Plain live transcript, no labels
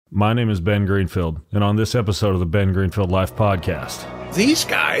My name is Ben Greenfield, and on this episode of the Ben Greenfield Life Podcast, these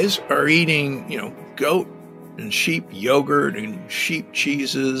guys are eating, goat and sheep yogurt and sheep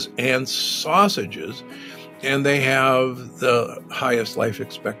cheeses and sausages, and they have the highest life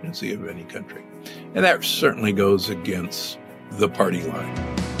expectancy of any country. And that certainly goes against the party line.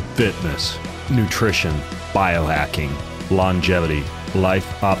 Fitness, nutrition, biohacking, longevity, life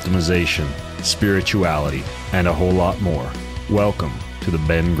optimization, spirituality, and a whole lot more. Welcome to the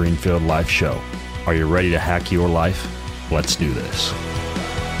Ben Greenfield Life Show. Are you ready to hack your life? Let's do this.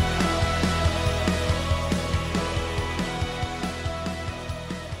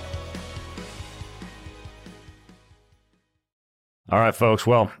 All right, folks.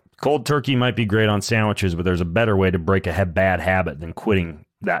 Well, cold turkey might be great on sandwiches, but there's a better way to break a bad habit than quitting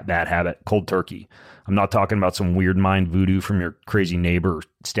that bad habit, cold turkey. I'm not talking about some weird mind voodoo from your crazy neighbor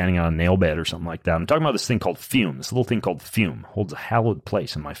standing on a nail bed or something like that. I'm talking about this thing called Fume. This little thing called Fume holds a hallowed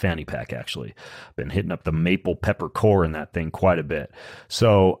place in my fanny pack, actually. Been hitting up the maple pepper core in that thing quite a bit.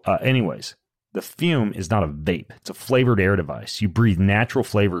 So anyways, the Fume is not a vape. It's a flavored air device. You breathe natural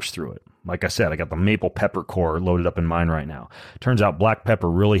flavors through it. Like I said, I got the maple pepper core loaded up in mine right now. Turns out black pepper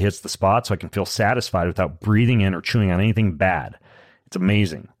really hits the spot, so I can feel satisfied without breathing in or chewing on anything bad. It's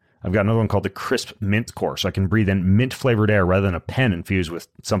amazing. I've got another one called the crisp mint core, so I can breathe in mint flavored air rather than a pen infused with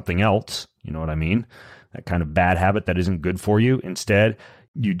something else. You know what I mean? That kind of bad habit that isn't good for you. Instead,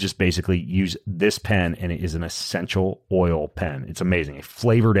 you just basically use this pen, and it is an essential oil pen. It's amazing. A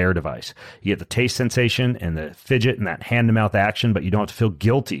flavored air device. You get the taste sensation and the fidget and that hand-to-mouth action, but you don't have to feel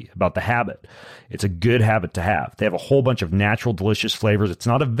guilty about the habit. It's a good habit to have. They have a whole bunch of natural, delicious flavors. It's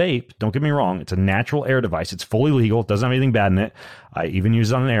not a vape. Don't get me wrong. It's a natural air device. It's fully legal. It doesn't have anything bad in it. I even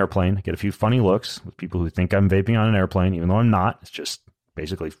use it on an airplane. I get a few funny looks with people who think I'm vaping on an airplane, even though I'm not. It's just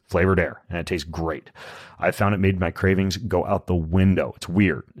basically flavored air, and it tastes great. I found it made my cravings go out the window. It's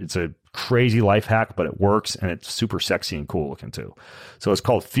weird. It's a crazy life hack, but it works, and it's super sexy and cool looking too. So it's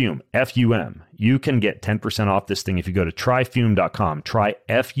called Fume, F-U-M. You can get 10% off this thing if you go to tryfume.com,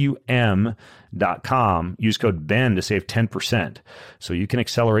 tryfum.com, use code BEN to save 10%. So you can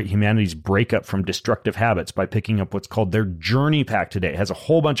accelerate humanity's breakup from destructive habits by picking up what's called their Journey Pack today. It has a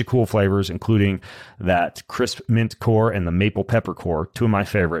whole bunch of cool flavors, including that crisp mint core and the maple pepper core, two of my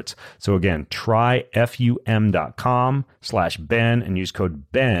favorites. So again, tryfum.com/Ben and use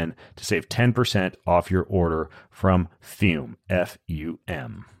code BEN to save 10% off your order from Fume,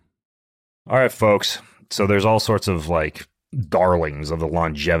 F-U-M. All right, folks. So there's all sorts of darlings of the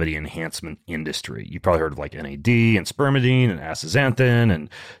longevity enhancement industry. You probably heard of NAD and spermidine and astaxanthin and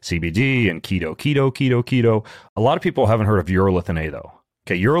CBD and keto. A lot of people haven't heard of urolithin A though.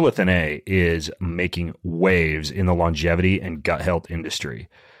 Okay, urolithin A is making waves in the longevity and gut health industry.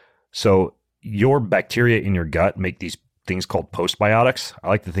 So your bacteria in your gut make these things called postbiotics. I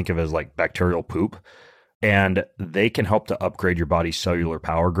like to think of it as bacterial poop. And they can help to upgrade your body's cellular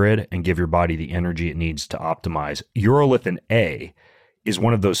power grid and give your body the energy it needs to optimize. Urolithin A is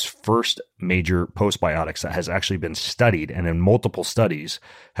one of those first major postbiotics that has actually been studied, and in multiple studies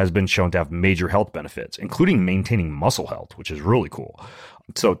has been shown to have major health benefits, including maintaining muscle health, which is really cool.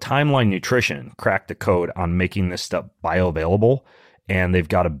 So Timeline Nutrition cracked the code on making this stuff bioavailable. And they've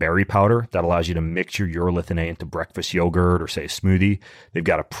got a berry powder that allows you to mix your urolithin A into breakfast yogurt or, say, a smoothie. They've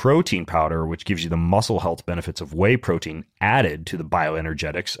got a protein powder, which gives you the muscle health benefits of whey protein added to the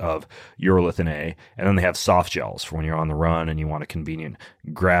bioenergetics of urolithin A. And then they have soft gels for when you're on the run and you want a convenient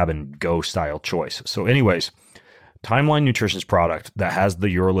grab-and-go style choice. So anyways, Timeline Nutrition's product that has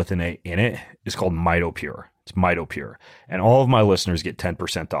the urolithin A in it is called MitoPure. It's MitoPure. And all of my listeners get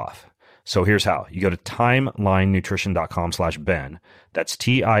 10% off. So here's how. You go to timelinenutrition.com/Ben. That's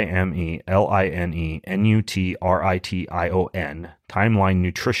TIMELINENUTRITION,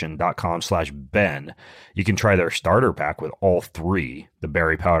 timelinenutrition.com/Ben. You can try their starter pack with all three, the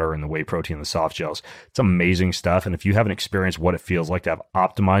berry powder and the whey protein and the soft gels. It's amazing stuff. And if you haven't experienced what it feels like to have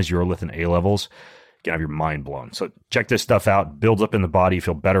optimized urolithin A levels, you can have your mind blown. So check this stuff out. Builds up in the body. You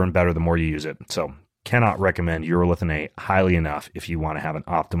feel better and better the more you use it. So cannot recommend urolithin A highly enough if you want to have an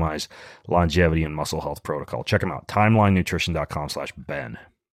optimized longevity and muscle health protocol. Check them out, timelinenutrition.com/Ben.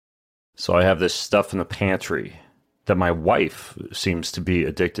 So I have this stuff in the pantry that my wife seems to be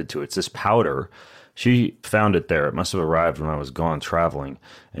addicted to. It's this powder. She found it there. It must have arrived when I was gone traveling,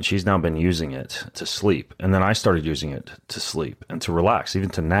 and she's now been using it to sleep. And then I started using it to sleep and to relax, even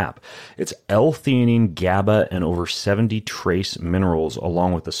to nap. It's L-theanine, GABA, and over 70 trace minerals,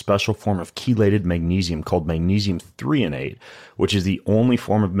 along with a special form of chelated magnesium called magnesium threonate, which is the only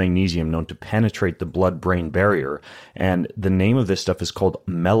form of magnesium known to penetrate the blood-brain barrier. And the name of this stuff is called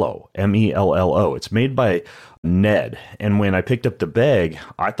Mello, M-E-L-L-O. It's made by Ned. And when I picked up the bag,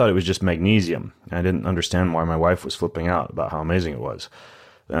 I thought it was just magnesium. I didn't understand why my wife was flipping out about how amazing it was.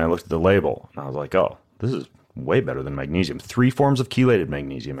 Then I looked at the label and I was like, oh, this is way better than magnesium. 3 forms of chelated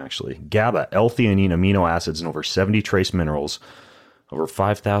magnesium, actually. GABA, L-theanine, amino acids, and over 70 trace minerals. Over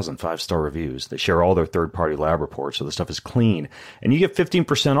 5,000 5-star reviews. They share all their third-party lab reports, so the stuff is clean. And you get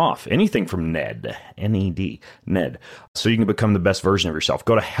 15% off anything from Ned, N-E-D, Ned. So you can become the best version of yourself.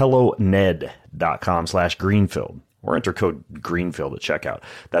 Go to helloned.com/Greenfield or enter code Greenfield at checkout.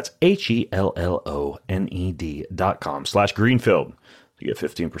 That's HELLONED.com/Greenfield to get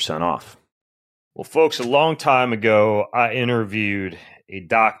 15% off. Well, folks, a long time ago, I interviewed a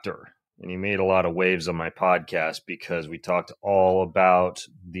doctor. And he made a lot of waves on my podcast because we talked all about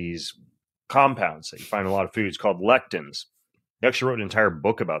these compounds that you find in a lot of foods called lectins. He actually wrote an entire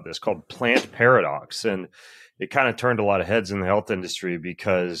book about this called Plant Paradox. And it kind of turned a lot of heads in the health industry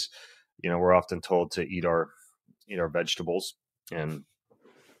because, we're often told to eat our vegetables and,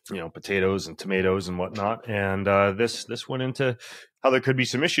 potatoes and tomatoes and whatnot. And this went into how there could be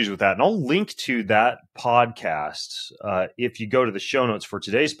some issues with that. And I'll link to that podcast if you go to the show notes for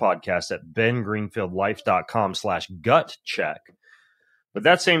today's podcast at bengreenfieldlife.com/gut check. But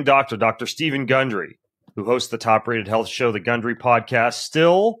that same doctor, Dr. Stephen Gundry, who hosts the top-rated health show, the Gundry podcast,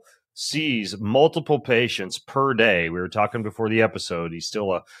 still sees multiple patients per day. We were talking before the episode. He's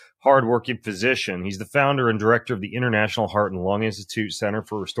still a hardworking physician. He's the founder and director of the International Heart and Lung Institute Center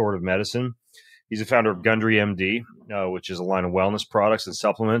for Restorative Medicine. He's the founder of Gundry MD, which is a line of wellness products and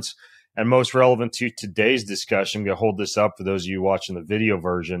supplements. And most relevant to today's discussion, I'm going to hold this up for those of you watching the video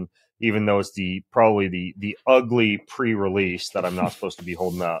version, even though it's probably the ugly pre-release that I'm not supposed to be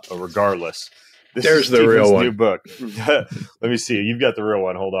holding up, regardless. There's the real one. New book. Let me see. You've got the real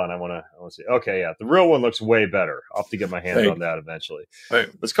one. Hold on. I want to see. Okay, yeah. The real one looks way better. I'll have to get my hands on that eventually. Right.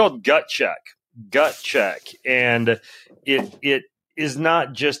 It's called Gut Check. Gut Check. And it is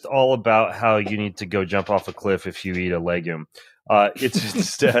not just all about how you need to go jump off a cliff if you eat a legume. It's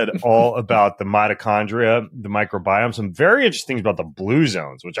instead all about the mitochondria, the microbiome, some very interesting things about the blue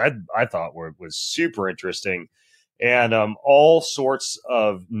zones, which I thought was super interesting. And all sorts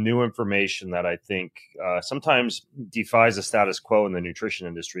of new information that I think sometimes defies the status quo in the nutrition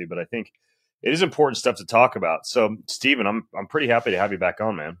industry, but I think it is important stuff to talk about. So, Stephen, I'm pretty happy to have you back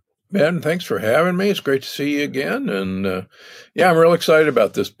on, man. Ben, thanks for having me. It's great to see you again. And I'm real excited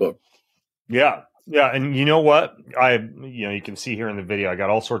about this book. Yeah. Yeah. And you know what? You can see here in the video, I got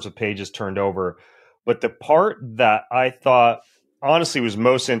all sorts of pages turned over. But the part that I thought honestly was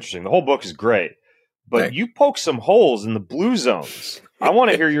most interesting, the whole book is great, but you poke some holes in the blue zones. I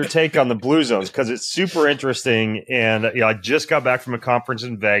want to hear your take on the blue zones because it's super interesting. And I just got back from a conference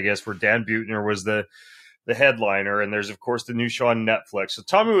in Vegas where Dan Buettner was the headliner, and there's of course the new show on Netflix. So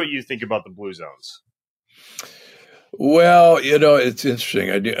tell me what you think about the blue zones. Well, it's interesting.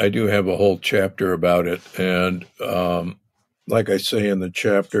 I do have a whole chapter about it, and like I say in the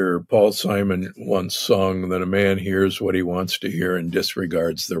chapter, Paul Simon once sung that a man hears what he wants to hear and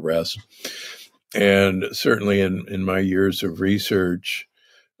disregards the rest. And certainly in my years of research,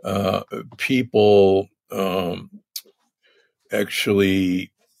 people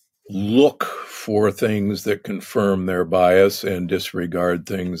actually look for things that confirm their bias and disregard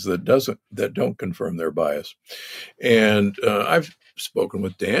things that don't confirm their bias. And I've spoken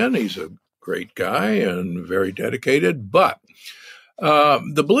with Dan. He's a great guy and very dedicated. But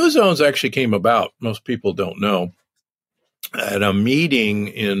the blue zones actually came about, most people don't know, at a meeting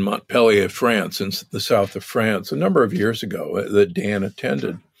in Montpellier, France, in the south of France, a number of years ago that Dan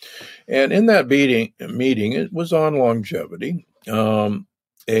attended. And in that meeting, it was on longevity.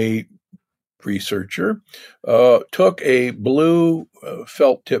 A researcher took a blue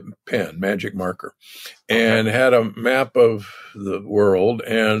felt tip pen, magic marker, and had a map of the world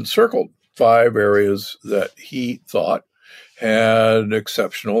and circled 5 areas that he thought had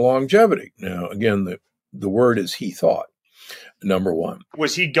exceptional longevity. Now, again, the word is he thought. Number one.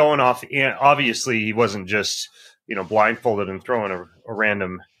 Was he going off? Obviously, he wasn't just blindfolded and throwing a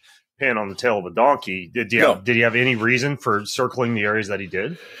random pin on the tail of a donkey. Did he have any reason for circling the areas that he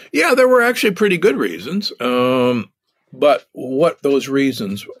did? Yeah, there were actually pretty good reasons. But what those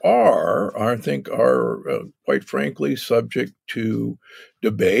reasons are, I think, are quite frankly subject to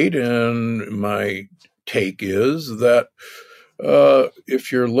debate. And my take is that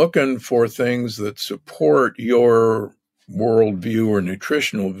if you're looking for things that support your worldview or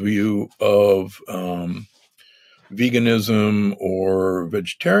nutritional view of veganism or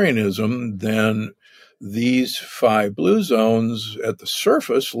vegetarianism, then these 5 blue zones at the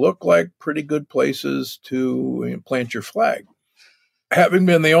surface look like pretty good places to plant your flag. having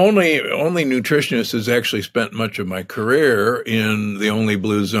been the only nutritionist who's actually spent much of my career in the only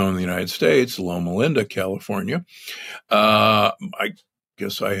blue zone in the United States, Loma Linda, California, I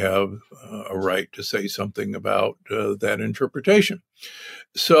guess I have a right to say something about that interpretation.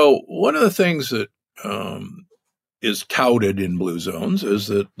 So one of the things that is touted in blue zones is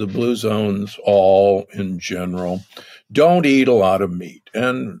that the blue zones all in general don't eat a lot of meat.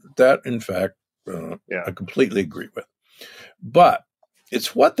 And that, in fact, I completely agree with. But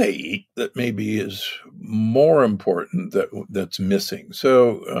it's what they eat that maybe is more important that's missing.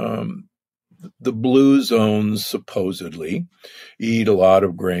 So the blue zones supposedly eat a lot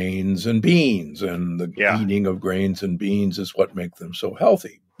of grains and beans, and the eating of grains and beans is what makes them so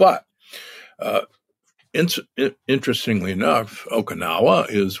healthy. But interestingly enough, Okinawa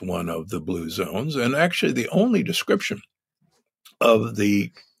is one of the blue zones, and actually the only description of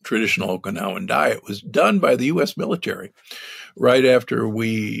the traditional Okinawan diet was done by the U.S. military right after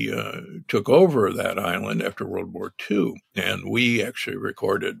we took over that island after World War II, and we actually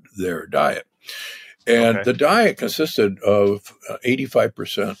recorded their diet. And the diet consisted of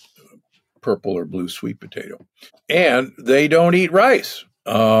 85% purple or blue sweet potato, and they don't eat rice.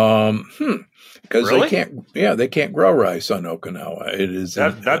 Because really? they can't grow rice on Okinawa. It is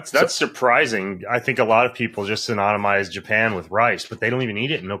that's surprising. I think a lot of people just synonymize Japan with rice, but they don't even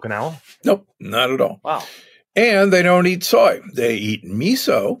eat it in Okinawa. Nope, not at all. Wow. And they don't eat soy. They eat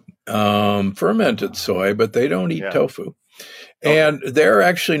miso, fermented soy, but they don't eat tofu. And they're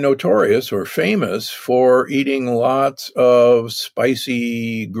actually notorious or famous for eating lots of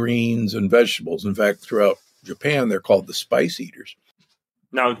spicy greens and vegetables. In fact, throughout Japan, they're called the spice eaters.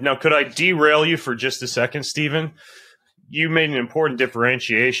 Now, could I derail you for just a second, Stephen? You made an important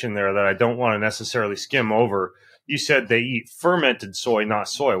differentiation there that I don't want to necessarily skim over. You said they eat fermented soy, not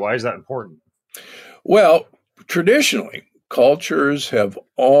soy. Why is that important? Well, traditionally, cultures have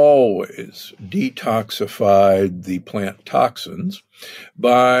always detoxified the plant toxins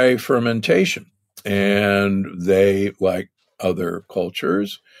by fermentation. And they, like other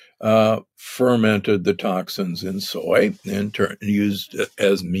cultures, fermented the toxins in soy and used it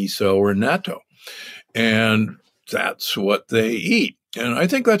as miso or natto. And that's what they eat. And I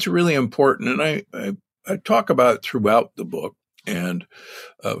think that's really important. And I talk about it throughout the book. And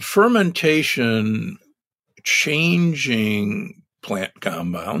fermentation, changing plant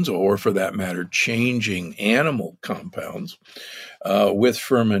compounds, or for that matter, changing animal compounds with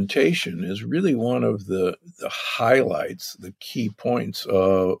fermentation is really one of the highlights, the key points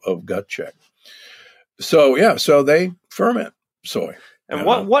of gut check. So they ferment soy. And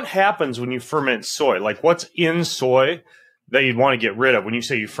what happens when you ferment soy? Like, what's in soy that you'd want to get rid of when you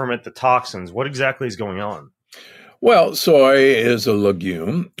say you ferment the toxins? What exactly is going on? Well, soy is a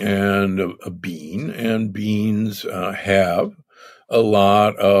legume and a bean, and beans have a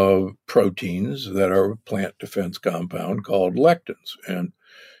lot of proteins that are a plant defense compound called lectins. And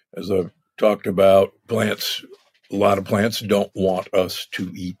as I've talked about, a lot of plants don't want us to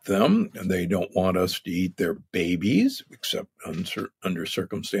eat them, and they don't want us to eat their babies, except under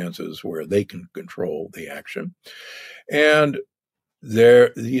circumstances where they can control the action. And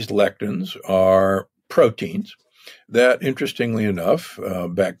these lectins are proteins that, interestingly enough,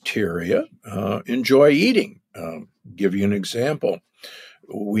 bacteria enjoy eating. Give you an example.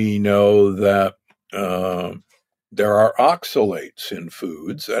 We know that there are oxalates in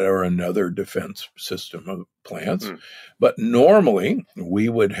foods that are another defense system of plants. But normally, we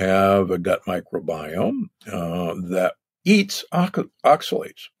would have a gut microbiome that eats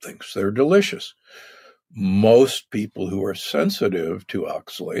oxalates, thinks they're delicious. Most people who are sensitive to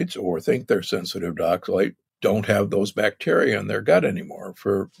oxalates or think they're sensitive to oxalate don't have those bacteria in their gut anymore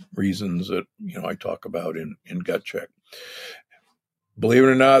for reasons that I talk about in gut check. Believe it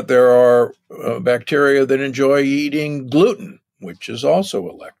or not, there are bacteria that enjoy eating gluten, which is also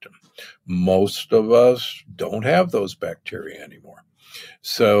a lectin. Most of us don't have those bacteria anymore.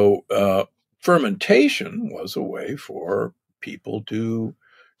 So fermentation was a way for people to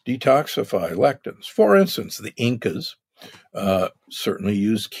detoxify lectins. For instance, the Incas certainly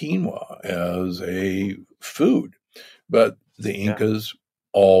used quinoa as a food, but the Incas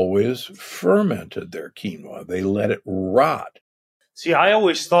always fermented their quinoa. They let it rot. See, I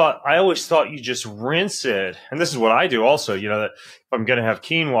always thought you just rinse it, and this is what I do also. That if I'm going to have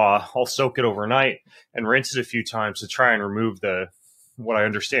quinoa, I'll soak it overnight and rinse it a few times to try and remove what I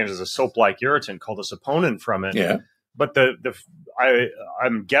understand is a soap-like irritant called a saponin from it. Yeah. But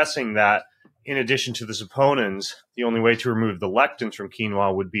I'm guessing that in addition to the saponins, the only way to remove the lectins from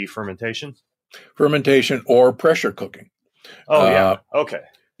quinoa would be fermentation. Fermentation or pressure cooking. Oh, yeah. Okay.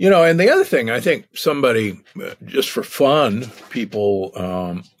 And the other thing, I think somebody, just for fun,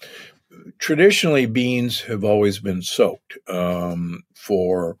 people, traditionally beans have always been soaked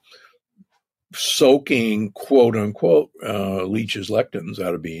for soaking, quote unquote, leaches lectins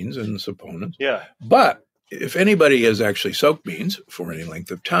out of beans and saponins. Yeah. But if anybody has actually soaked beans for any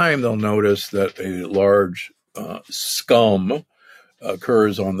length of time, they'll notice that a large scum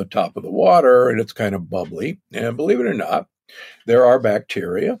occurs on the top of the water, and it's kind of bubbly. And believe it or not, there are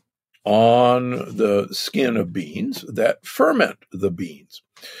bacteria on the skin of beans that ferment the beans.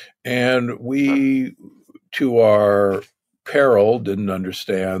 And we, to our peril, didn't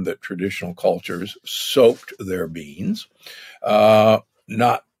understand that traditional cultures soaked their beans.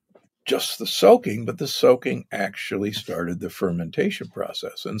 Not just the soaking, but the soaking actually started the fermentation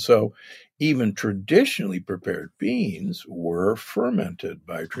process. And so even traditionally prepared beans were fermented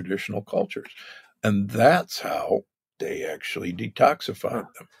by traditional cultures. And that's how they actually detoxified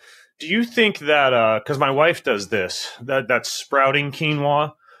them. Do you think that, because my wife does this, that sprouting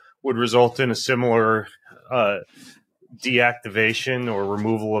quinoa would result in a similar deactivation or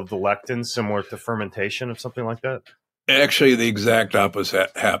removal of the lectins, similar to fermentation of something like that? Actually, the exact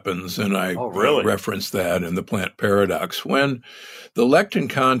opposite happens, and I really? referenced that in the plant paradox. When the lectin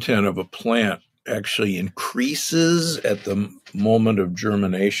content of a plant actually increases at the moment of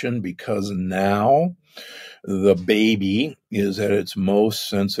germination, because now the baby is at its most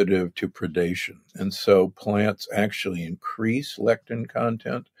sensitive to predation. And so plants actually increase lectin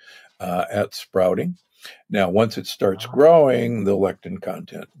content at sprouting. Now, once it starts growing, the lectin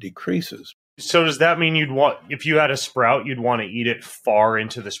content decreases. So does that mean if you had a sprout, you'd want to eat it far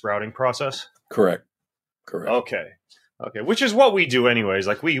into the sprouting process? Correct. Okay. Which is what we do anyways.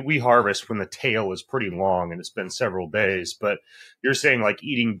 Like we harvest when the tail is pretty long and it's been several days. But you're saying like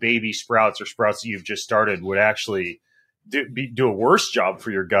eating baby sprouts or sprouts that you've just started would actually do a worse job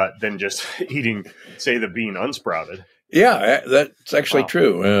for your gut than just eating, say, the bean unsprouted. Yeah, that's actually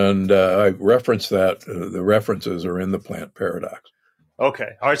true. And I referenced that. The references are in the plant paradox. Okay.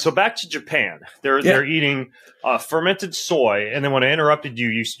 All right. So back to Japan. They're eating fermented soy. And then when I interrupted you,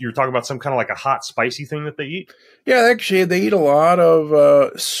 you were talking about some kind of like a hot, spicy thing that they eat? Yeah, actually, they eat a lot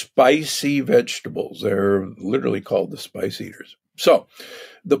of spicy vegetables. They're literally called the spice eaters. So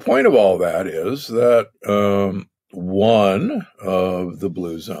the point of all that is that one of the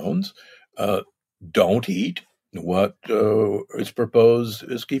blue zones don't eat what is proposed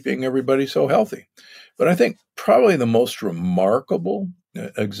is keeping everybody so healthy. But I think probably the most remarkable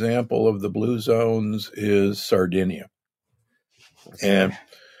example of the blue zones is Sardinia. And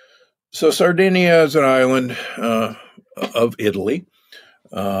so Sardinia is an island of Italy.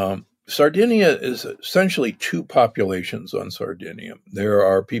 Sardinia is essentially two populations on Sardinia. There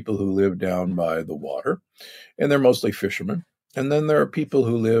are people who live down by the water, and they're mostly fishermen. And then there are people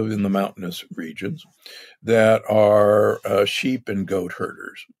who live in the mountainous regions that are sheep and goat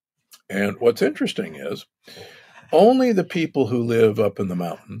herders. And what's interesting is only the people who live up in the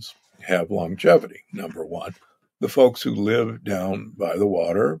mountains have longevity, number one. The folks who live down by the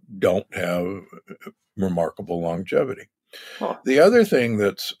water don't have remarkable longevity. Huh. The other thing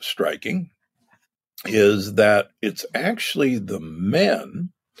that's striking is that it's actually the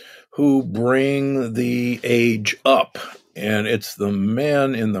men who bring the age up. And it's the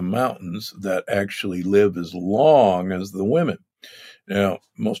men in the mountains that actually live as long as the women. Now,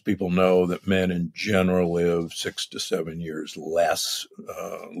 most people know that men in general live 6 to 7 years less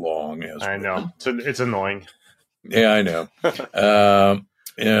long as women. I know. It's annoying. Yeah, I know.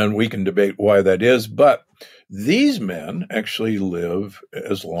 And we can debate why that is. But these men actually live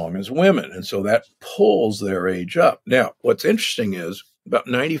as long as women. And so that pulls their age up. Now, what's interesting is about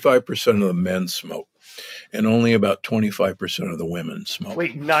 95% of the men smoke. And only about 25% of the women smoke.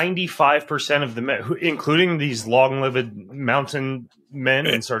 Wait, 95% of the men, including these long-lived mountain men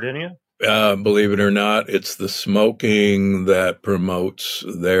in Sardinia? Believe it or not, it's the smoking that promotes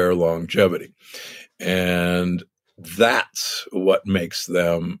their longevity. And that's what makes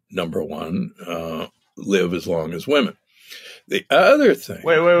them, number one, live as long as women. The other thing...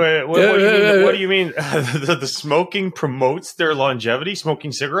 Wait. What do you mean? The smoking promotes their longevity?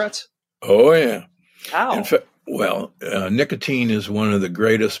 Smoking cigarettes? Oh, yeah. How? In fact, nicotine is one of the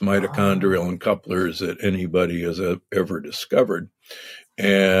greatest mitochondrial uncouplers that anybody has ever discovered.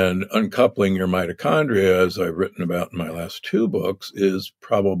 And uncoupling your mitochondria, as I've written about in my last two books, is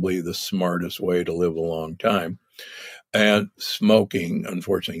probably the smartest way to live a long time. And smoking,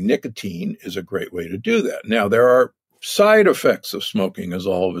 unfortunately, nicotine is a great way to do that. Now, there are side effects of smoking, as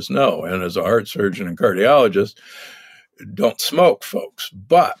all of us know. And as a heart surgeon and cardiologist, don't smoke, folks.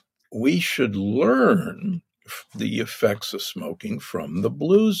 But we should learn the effects of smoking from the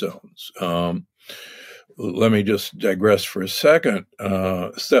blue zones. Let me just digress for a second.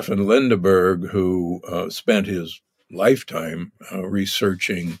 Stefan Lindeberg, who spent his lifetime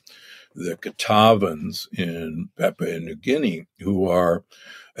researching the Catawbans in Papua New Guinea, who are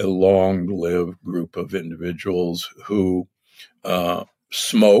a long-lived group of individuals who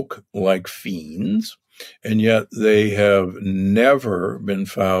smoke like fiends, and yet they have never been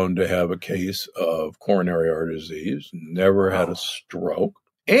found to have a case of coronary artery disease, never had a stroke,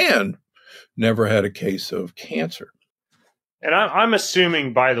 and never had a case of cancer. And I'm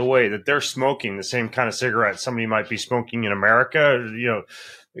assuming, by the way, that they're smoking the same kind of cigarette somebody might be smoking in America,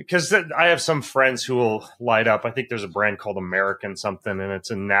 because I have some friends who will light up. I think there's a brand called American something, and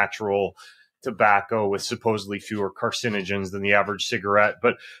it's a natural tobacco with supposedly fewer carcinogens than the average cigarette.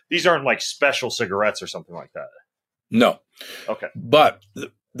 But these aren't like special cigarettes or something like that. No. Okay. But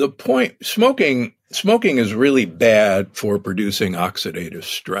the point, smoking is really bad for producing oxidative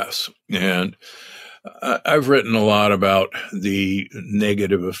stress. And I've written a lot about the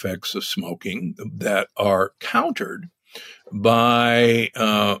negative effects of smoking that are countered by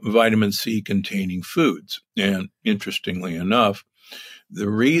vitamin C containing foods. And interestingly enough, the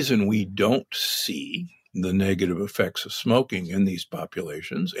reason we don't see the negative effects of smoking in these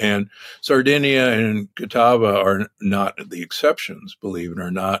populations, and Sardinia and Catawba are not the exceptions, believe it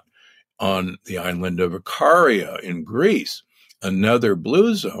or not, on the island of Icaria in Greece, another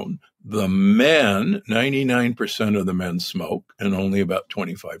blue zone, the men, 99% of the men smoke, and only about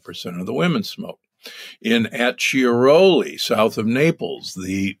 25% of the women smoke. In Acciaroli, south of Naples,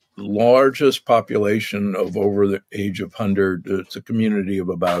 the largest population of over the age of 100, it's a community of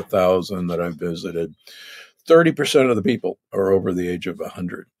about 1,000 that I've visited, 30% of the people are over the age of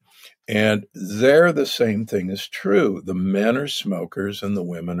 100. And there the same thing is true. The men are smokers and the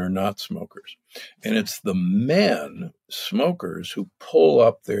women are not smokers. And it's the men smokers who pull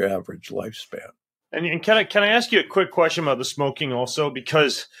up their average lifespan. And can I ask you a quick question about the smoking also?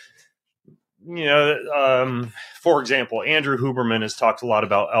 Because, for example, Andrew Huberman has talked a lot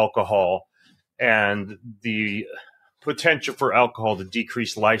about alcohol and the potential for alcohol to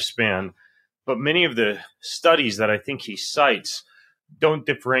decrease lifespan. But many of the studies that I think he cites don't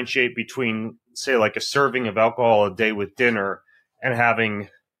differentiate between, say, like a serving of alcohol a day with dinner and having,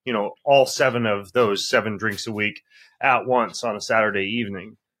 all 7 of those 7 drinks a week at once on a Saturday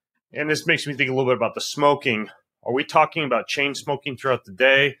evening. And this makes me think a little bit about the smoking. Are we talking about chain smoking throughout the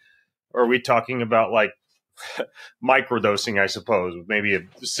day? Or are we talking about like microdosing, I suppose, with maybe a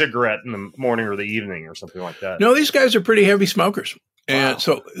cigarette in the morning or the evening or something like that? No, these guys are pretty heavy smokers. Wow. And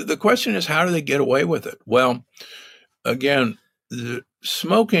so the question is, how do they get away with it? Well, again, the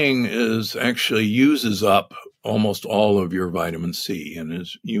smoking actually uses up almost all of your vitamin C. And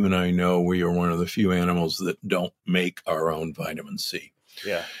as you and I know, we are one of the few animals that don't make our own vitamin C.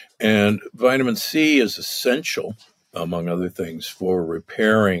 Yeah. And vitamin C is essential, among other things, for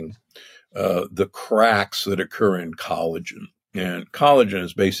repairing the cracks that occur in collagen. And collagen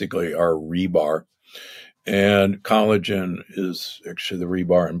is basically our rebar. And collagen is actually the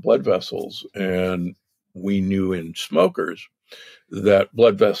rebar in blood vessels. And we knew in smokers that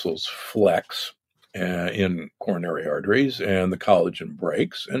blood vessels flex in coronary arteries and the collagen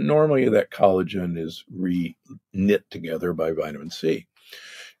breaks. And normally that collagen is re-knit together by vitamin C.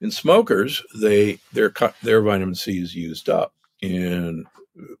 In smokers, their vitamin C is used up in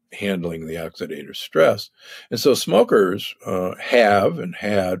handling the oxidative stress. And so smokers have and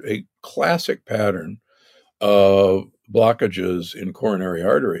had a classic pattern of blockages in coronary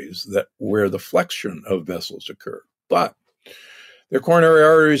arteries where the flexion of vessels occur. But their coronary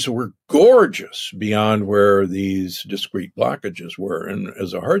arteries were gorgeous beyond where these discrete blockages were. And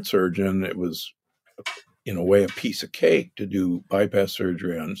as a heart surgeon, it was, in a way, a piece of cake to do bypass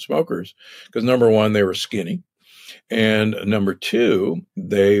surgery on smokers because, number one, they were skinny. And number two,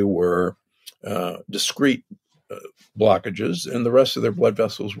 they were discrete blockages, and the rest of their blood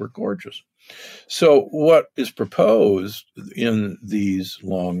vessels were gorgeous. So what is proposed in these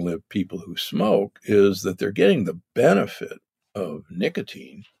long-lived people who smoke is that they're getting the benefit of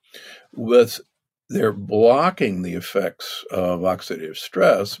nicotine with they're blocking the effects of oxidative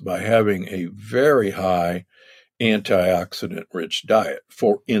stress by having a very high antioxidant-rich diet.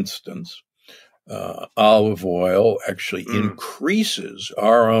 For instance, olive oil actually increases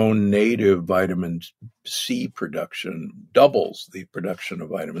our own native vitamin C production, doubles the production of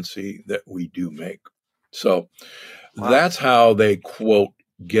vitamin C that we do make. So that's how they, quote,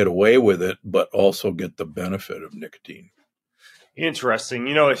 get away with it, but also get the benefit of nicotine. Interesting.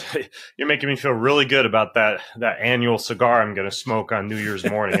 You're making me feel really good about that annual cigar I'm going to smoke on New Year's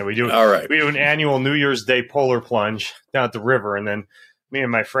morning. And we do All right. we do an annual New Year's Day polar plunge down at the river, and then me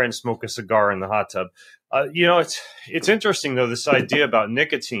and my friend smoke a cigar in the hot tub. It's interesting though, this idea about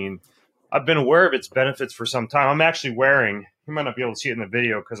nicotine. I've been aware of its benefits for some time. I'm actually wearing. You might not be able to see it in the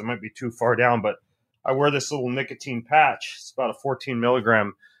video because it might be too far down, but I wear this little nicotine patch. It's about a 14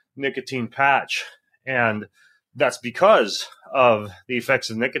 milligram nicotine patch, and that's because of the effects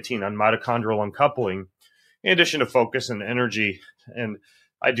of nicotine on mitochondrial uncoupling, in addition to focus and energy. And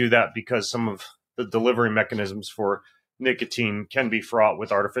I do that because some of the delivery mechanisms for nicotine can be fraught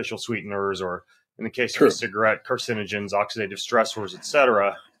with artificial sweeteners, or in the case of a cigarette, carcinogens, oxidative stressors,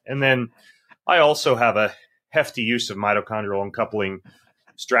 etc. And then I also have a hefty use of mitochondrial uncoupling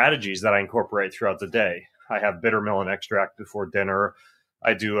strategies that I incorporate throughout the day. I have bitter melon extract before dinner.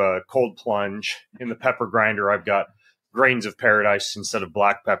 I do a cold plunge. In the pepper grinder, I've got grains of paradise instead of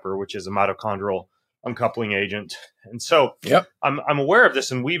black pepper, which is a mitochondrial uncoupling agent. And so I'm aware of this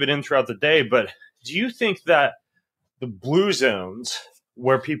and weave it in throughout the day. But do you think that the blue zones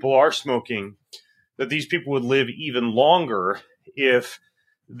where people are smoking, that these people would live even longer if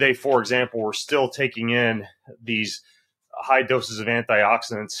they, for example, were still taking in these high doses of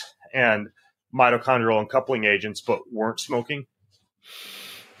antioxidants and mitochondrial uncoupling agents, but weren't smoking?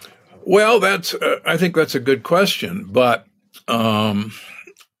 Well, I think that's a good question, but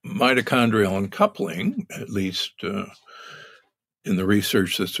mitochondrial uncoupling, at least in the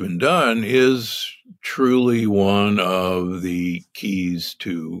research that's been done, is truly one of the keys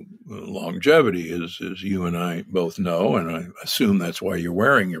to longevity, as you and I both know, and I assume that's why you're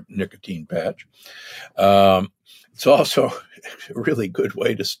wearing your nicotine patch. It's also a really good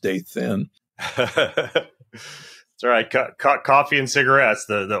way to stay thin. That's all right. Coffee and cigarettes,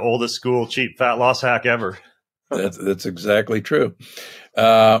 the oldest school cheap fat loss hack ever. That's exactly true.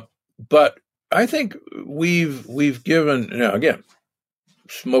 But I think we've given, now again,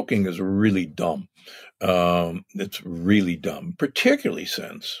 smoking is really dumb. It's really dumb, particularly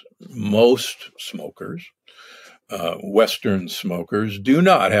since most smokers, Western smokers, do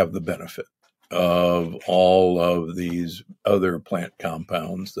not have the benefit of all of these other plant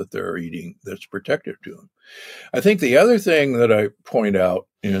compounds that they're eating that's protective to them. I think the other thing that I point out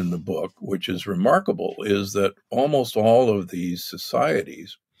in the book, which is remarkable, is that almost all of these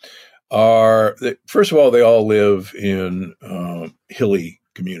societies first of all, they all live in hilly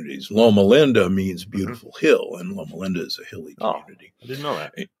communities. Loma Linda means beautiful hill, and Loma Linda is a hilly community. I didn't know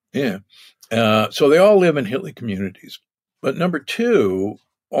that. Yeah. So they all live in hilly communities. But number two,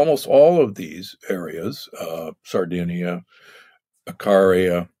 almost all of these areas, Sardinia,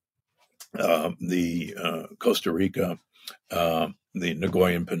 Icaria, the Costa Rica, the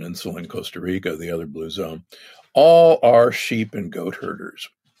Nagoyan Peninsula in Costa Rica, the other blue zone, all are sheep and goat herders.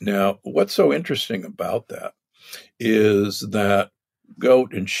 Now, what's so interesting about that is that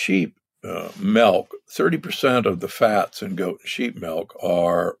goat and sheep milk, 30% of the fats in goat and sheep milk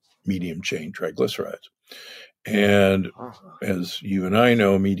are medium chain triglycerides. And as you and I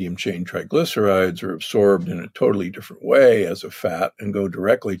know, medium chain triglycerides are absorbed in a totally different way as a fat and go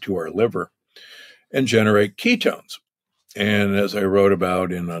directly to our liver and generate ketones. And as I wrote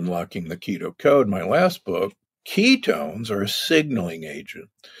about in Unlocking the Keto Code, my last book, ketones are a signaling agent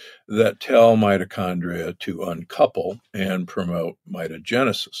that tell mitochondria to uncouple and promote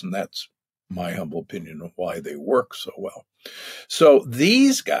mitogenesis. And that's my humble opinion of why they work so well. So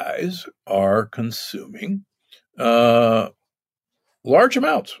these guys are consuming large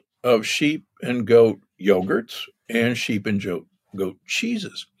amounts of sheep and goat yogurts and sheep and goat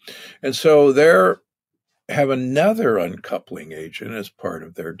cheeses. And so they have another uncoupling agent as part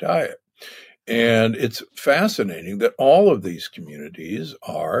of their diet. And it's fascinating that all of these communities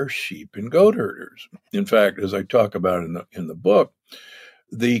are sheep and goat herders. In fact, as I talk about in the book,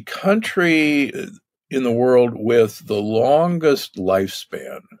 the country in the world with the longest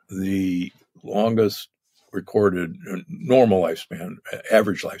lifespan, the longest recorded normal lifespan,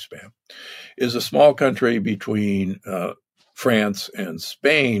 average lifespan, is a small country between France and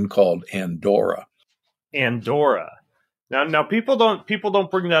Spain called Andorra. Andorra. Now, people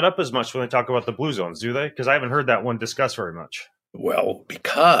don't bring that up as much when they talk about the blue zones, do they? Because I haven't heard that one discussed very much. Well,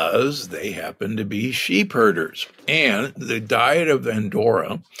 because they happen to be sheep herders. And the diet of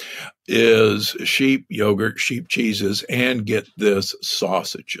Andorra is sheep yogurt, sheep cheeses, and get this,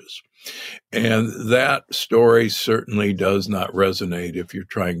 sausages. And that story certainly does not resonate if you're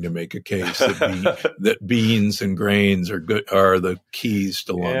trying to make a case that beans and grains are the keys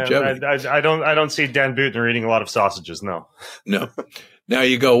to longevity. I don't see Dan Buettner eating a lot of sausages. No. Now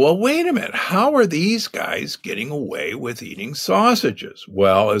you go, well, wait a minute. How are these guys getting away with eating sausages?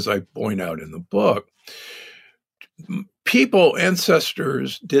 Well, as I point out in the book,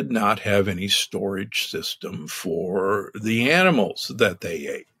 ancestors did not have any storage system for the animals that they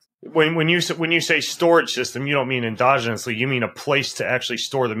ate. When you say storage system, you don't mean endogenously. You mean a place to actually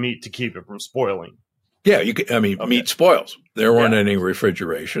store the meat to keep it from spoiling. Yeah, meat spoils. There weren't any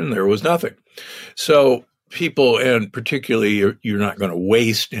refrigeration. There was nothing. So people, and particularly you're not going to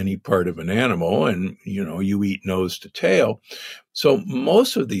waste any part of an animal, and you eat nose to tail. So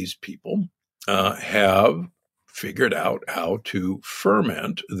most of these people have figured out how to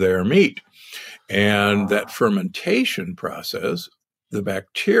ferment their meat. And that fermentation process, the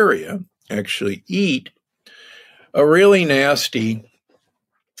bacteria actually eat a really nasty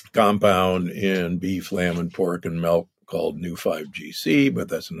compound in beef, lamb, and pork and milk called New 5GC, but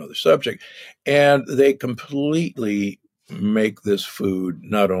that's another subject. And they completely make this food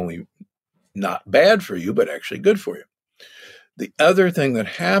not only not bad for you, but actually good for you. The other thing that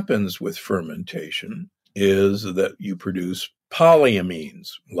happens with fermentation is that you produce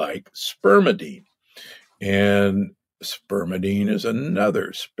polyamines like spermidine. And spermidine is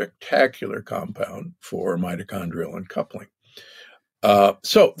another spectacular compound for mitochondrial uncoupling.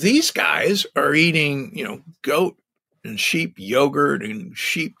 So these guys are eating, goat and sheep yogurt and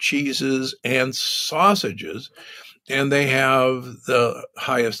sheep cheeses and sausages, and they have the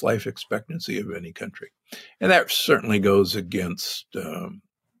highest life expectancy of any country. And that certainly goes against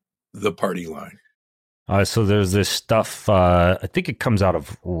the party line. So there's this stuff, I think it comes out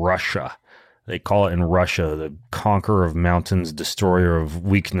of Russia. They call it in Russia the conqueror of mountains, destroyer of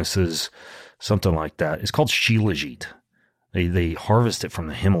weaknesses, something like that. It's called shilajit. They harvest it from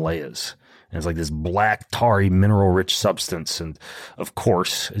the Himalayas. And it's like this black, tarry, mineral-rich substance. And, of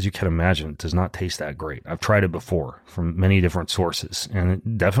course, as you can imagine, it does not taste that great. I've tried it before from many different sources. And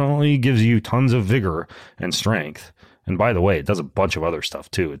it definitely gives you tons of vigor and strength. And by the way, it does a bunch of other stuff,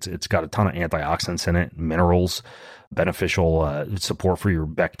 too. It's got a ton of antioxidants in it, minerals, beneficial support for your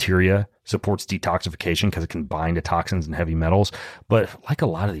bacteria, supports detoxification because it can bind to toxins and heavy metals. But like a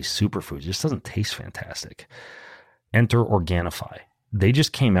lot of these superfoods, it just doesn't taste fantastic. Enter Organifi. They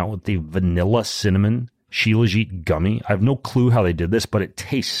just came out with the vanilla cinnamon shilajit gummy. I have no clue how they did this, but it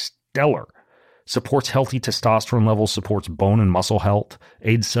tastes stellar. Supports healthy testosterone levels, supports bone and muscle health,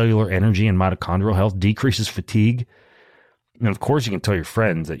 aids cellular energy and mitochondrial health, decreases fatigue. And of course, you can tell your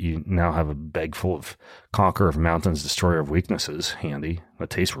friends that you now have a bag full of conqueror of mountains, destroyer of weaknesses handy. That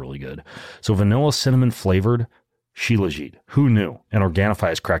tastes really good. So vanilla cinnamon flavored shilajit. Who knew? And Organifi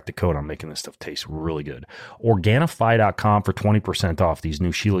has cracked the code on making this stuff taste really good. Organifi.com for 20% off these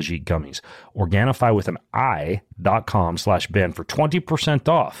new shilajit gummies. Organifi with an I.com/Ben for 20%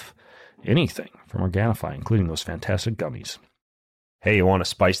 off anything from Organifi, including those fantastic gummies. Hey, you want to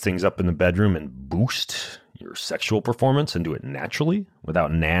spice things up in the bedroom and boost your sexual performance and do it naturally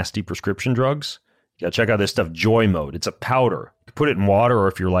without nasty prescription drugs? You gotta check out this stuff, Joy Mode. It's a powder. You can put it in water, or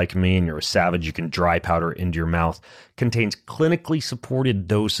if you're like me and you're a savage, you can dry powder into your mouth. Contains clinically supported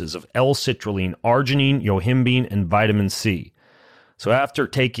doses of L-citrulline, arginine, yohimbine, and vitamin C. So after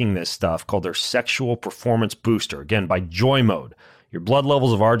taking this stuff called their Sexual Performance Booster, again by Joy Mode, your blood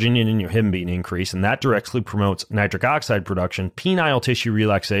levels of arginine and yohimbine increase, and that directly promotes nitric oxide production, penile tissue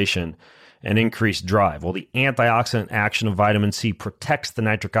relaxation, and increased drive. Well, the antioxidant action of vitamin C protects the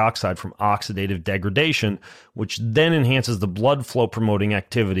nitric oxide from oxidative degradation, which then enhances the blood flow promoting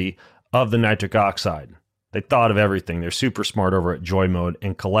activity of the nitric oxide. They thought of everything. They're super smart over at Joy Mode,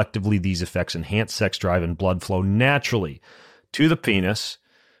 and collectively these effects enhance sex drive and blood flow naturally to the penis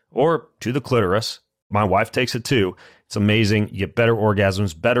or to the clitoris. My wife takes it too. It's amazing. You get better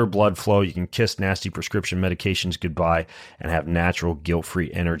orgasms, better blood flow. You can kiss nasty prescription medications goodbye and have natural,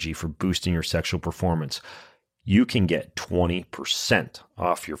 guilt-free energy for boosting your sexual performance. You can get 20%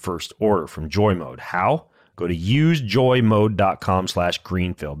 off your first order from Joy Mode. How? Go to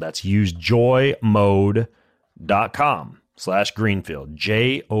usejoymode.com/Greenfield. That's usejoymode.com/Greenfield.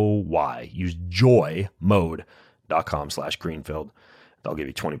 JOY. Use joymode.com/Greenfield. They'll give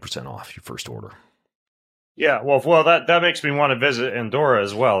you 20% off your first order. Yeah, well, that makes me want to visit Andorra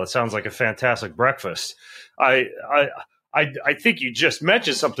as well. It sounds like a fantastic breakfast. I think you just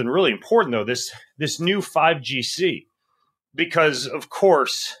mentioned something really important though. This new 5GC, because of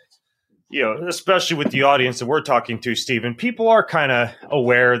course, especially with the audience that we're talking to, Stephen, people are kind of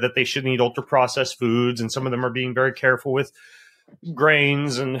aware that they shouldn't eat ultra processed foods, and some of them are being very careful with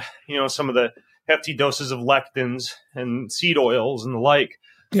grains and some of the hefty doses of lectins and seed oils and the like.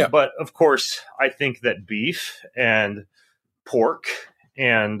 Yeah. But of course, I think that beef and pork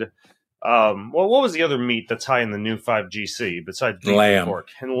and Well, what was the other meat that's high in the new 5GC besides beef Lamb. and pork?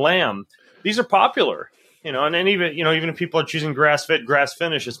 And lamb. These are popular, and then even if people are choosing grass-fed,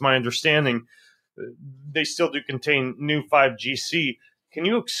 grass-finished, it's my understanding they still do contain new 5GC. Can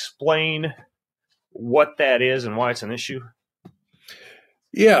you explain what that is and why it's an issue?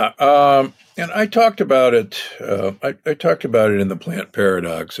 Yeah, and I talked about it. I talked about it in the Plant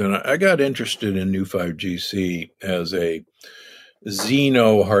Paradox, and I got interested in new 5GC as a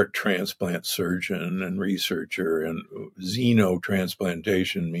xeno heart transplant surgeon and researcher. And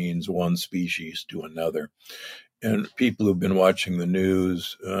xenotransplantation means one species to another. And people who've been watching the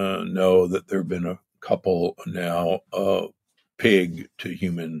news know that there have been a couple now pig to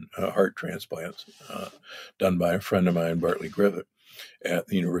human heart transplants done by a friend of mine, Bartley Griffith, at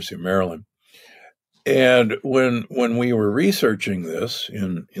the University of Maryland. And when we were researching this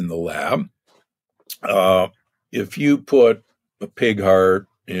in the lab, if you put a pig heart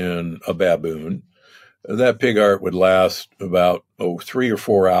in a baboon, that pig heart would last about 3 or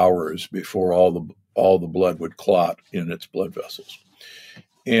 4 hours before all the blood would clot in its blood vessels.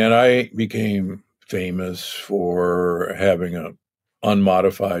 And I became famous for having an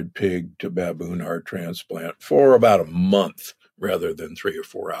unmodified pig to baboon heart transplant for about a month rather than 3 or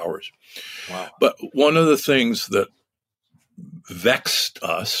 4 hours. Wow. But one of the things that vexed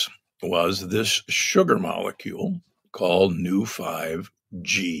us was this sugar molecule called new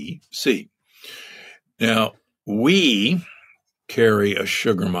 5GC. Now, we carry a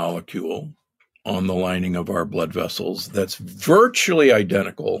sugar molecule on the lining of our blood vessels that's virtually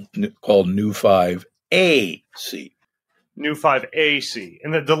identical, called new 5AC. New 5AC.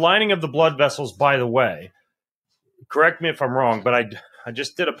 And the lining of the blood vessels, by the way, correct me if I'm wrong, but I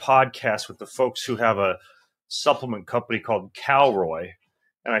just did a podcast with the folks who have a supplement company called Calroy,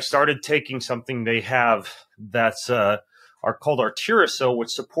 and I started taking something they have that's are called Arterisol, which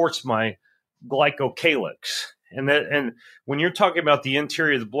supports my glycocalyx. And when you're talking about the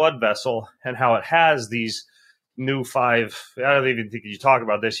interior of the blood vessel and how it has these new 5, I don't even think you talk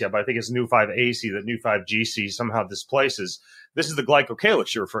about this yet, but I think it's new 5AC that new 5GC somehow displaces. This is the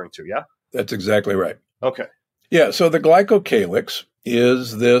glycocalyx you're referring to, yeah? That's exactly right. Okay. Yeah, so the glycocalyx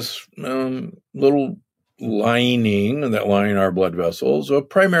is this little lining that line our blood vessels of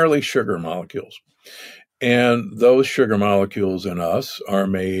primarily sugar molecules. And those sugar molecules in us are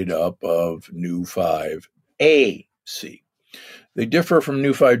made up of new 5AC. They differ from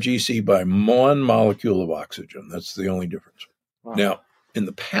new 5GC by one molecule of oxygen. That's the only difference. Wow. Now, in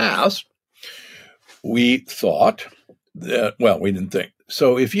the past, we thought that, we didn't think.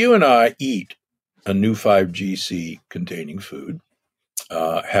 So if you and I eat a new 5GC containing food,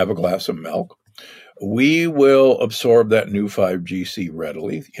 have a glass of milk, we will absorb that new 5GC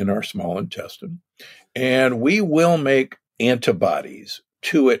readily in our small intestine, and we will make antibodies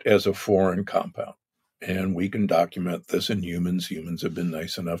to it as a foreign compound. And we can document this in humans. Humans have been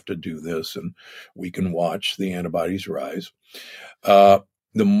nice enough to do this, and we can watch the antibodies rise. The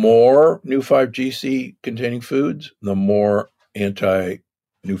more new 5GC containing foods, the more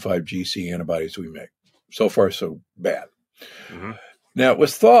anti-new 5GC antibodies we make. So far, so bad. Mm-hmm. Now, it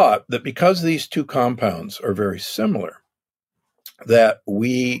was thought that because these two compounds are very similar, that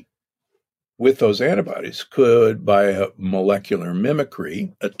we, with those antibodies, could, by a molecular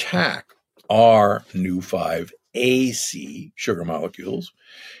mimicry, attack our new 5AC sugar molecules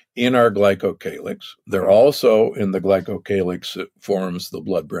in our glycocalyx. They're also in the glycocalyx that forms the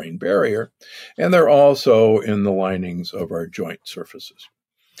blood-brain barrier, and they're also in the linings of our joint surfaces.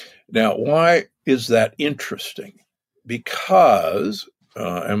 Now, why is that interesting? Because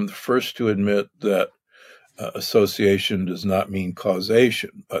I'm the first to admit that association does not mean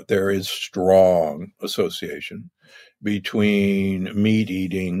causation, but there is strong association between meat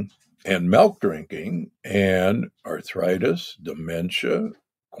eating and milk drinking and arthritis, dementia,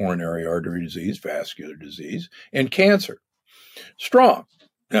 coronary artery disease, vascular disease, and cancer. Strong.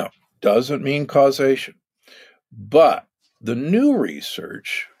 Now, doesn't mean causation, but the new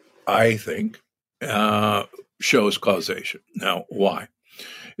research, I think, shows causation. Now, why?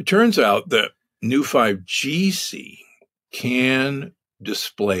 It turns out that new 5GC can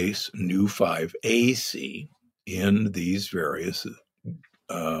displace new 5AC in these various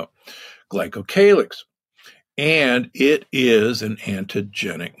glycocalyx. And it is an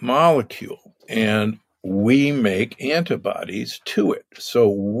antigenic molecule, and we make antibodies to it. So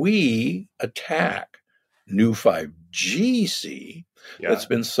we attack new 5GC that's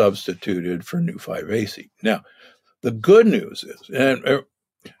been substituted for new 5AC. Now, the good news is, and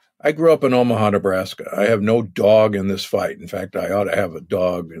I grew up in Omaha, Nebraska. I have no dog in this fight. In fact, I ought to have a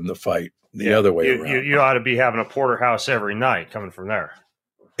dog in the fight the other way around. You ought to be having a porterhouse every night coming from there.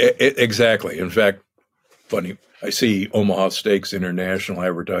 Exactly. In fact, funny, I see Omaha Steaks International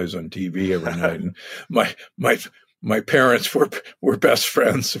advertised on TV every night, and my parents were best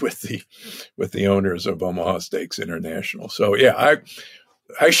friends with the owners of Omaha Steaks International. So yeah,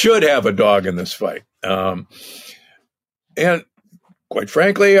 I should have a dog in this fight. And quite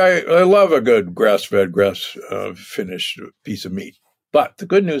frankly, I love a good grass-fed, finished piece of meat. But the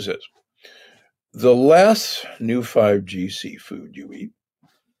good news is, the less new 5G seafood you eat,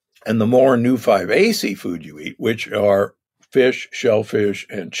 and the more new 5A seafood you eat, which are fish, shellfish,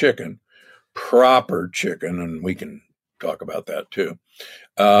 and chicken, proper chicken, and we can talk about that too,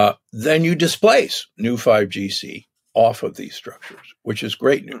 then you displace new 5GC off of these structures, which is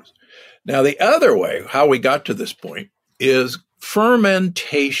great news. Now, the other way, how we got to this point, is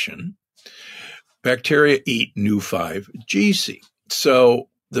fermentation. Bacteria eat new 5GC. So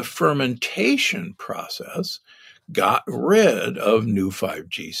the fermentation process got rid of new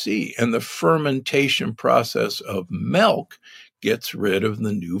 5GC, and the fermentation process of milk gets rid of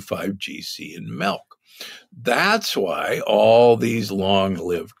the new 5GC in milk. That's why all these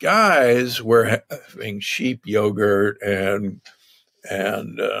long-lived guys were having sheep yogurt and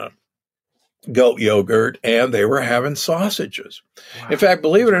goat yogurt, and they were having sausages. Wow. In fact,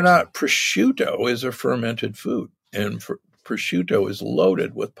 believe it or not, prosciutto is a fermented food, and prosciutto is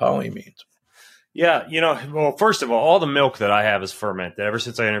loaded with polyamines. Yeah, well, first of all the milk that I have is fermented. Ever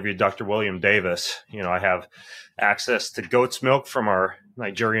since I interviewed Dr. William Davis, I have access to goat's milk from our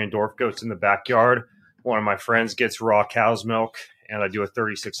Nigerian dwarf goats in the backyard. One of my friends gets raw cow's milk, and I do a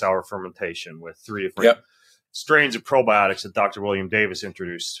 36-hour fermentation with 3 different strains of probiotics that Dr. William Davis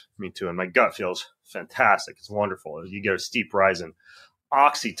introduced me to, and my gut feels fantastic. It's wonderful. You get a steep rise in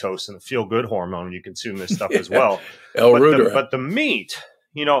oxytocin, the feel-good hormone, when you consume this stuff as well. But the meat,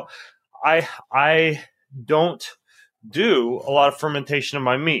 I don't do a lot of fermentation of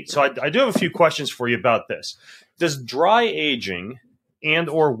my meat. So I do have a few questions for you about this. Does dry aging and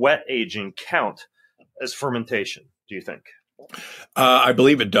or wet aging count as fermentation, do you think? I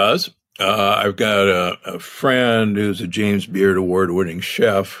believe it does. I've got a friend who's a James Beard Award-winning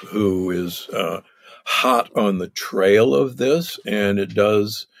chef who is hot on the trail of this, and it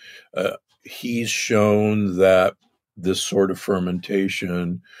does. He's shown that this sort of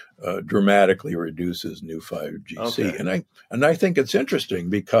fermentation dramatically reduces new 5GC. Okay. And I think it's interesting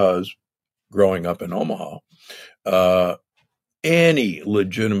because growing up in Omaha, any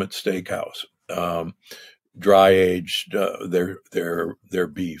legitimate steakhouse dry aged their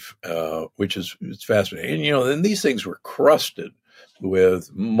beef, which is it's fascinating. And these things were crusted with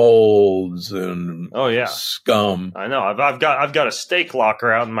molds and scum. I know. I've got a steak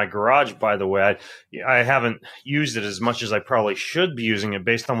locker out in my garage, by the way. I haven't used it as much as I probably should be using it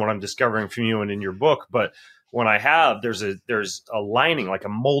based on what I'm discovering from you and in your book. But when I have, there's a lining, like a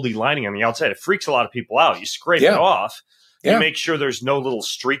moldy lining on the outside. It freaks a lot of people out. You scrape it off. You make sure there's no little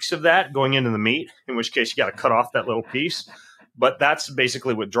streaks of that going into the meat, in which case you got to cut off that little piece. But that's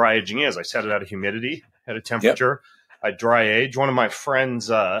basically what dry aging is. I set it at a humidity, at a temperature. I dry age. One of my friends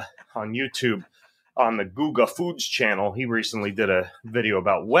on YouTube on the Guga Foods channel, he recently did a video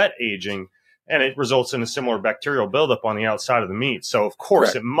about wet aging, and it results in a similar bacterial buildup on the outside of the meat. So, of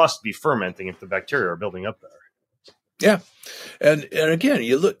course, it must be fermenting if the bacteria are building up there. Yeah. And again,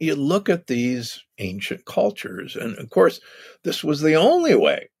 you look at these ancient cultures, and of course, this was the only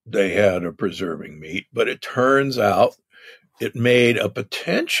way they had of preserving meat, but it turns out it made a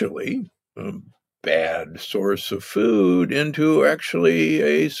potentially bad source of food into actually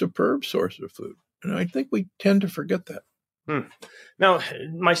a superb source of food. And I think we tend to forget that. Now,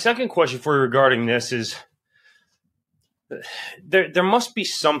 my second question for you regarding this is, there must be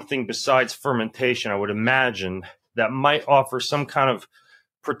something besides fermentation, I would imagine, that might offer some kind of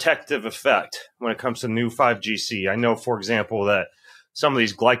protective effect when it comes to new 5GC. I know, for example, that some of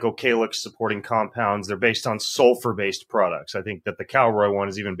these glycocalyx supporting compounds, they're based on sulfur-based products. I think that the Cowroy one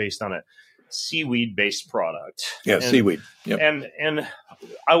is even based on a seaweed-based product. Yeah, seaweed. Yep. And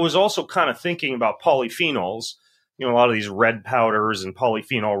I was also kind of thinking about polyphenols, a lot of these red powders and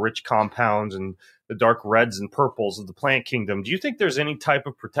polyphenol-rich compounds and the dark reds and purples of the plant kingdom. Do you think there's any type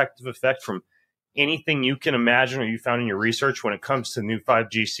of protective effect from anything you can imagine or you found in your research when it comes to new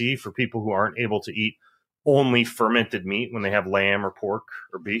 5GC for people who aren't able to eat only fermented meat when they have lamb or pork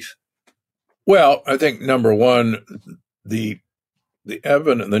or beef? Well, I think number one, the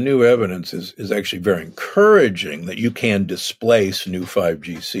new evidence is actually very encouraging that you can displace new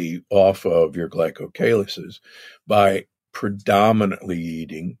 5GC off of your glycocalyces by predominantly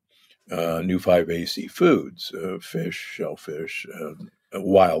eating new 5AC foods, fish, shellfish,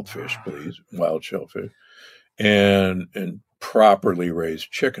 wild fish, please, wild shellfish, and properly raised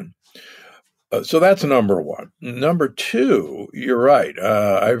chicken. So that's number one. Number two, you're right.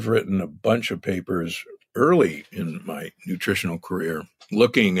 I've written a bunch of papers early in my nutritional career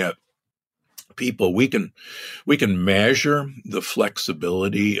looking at people. We can measure the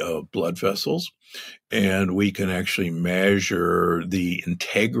flexibility of blood vessels, and we can actually measure the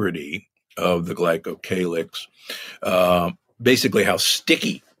integrity of the glycocalyx, basically how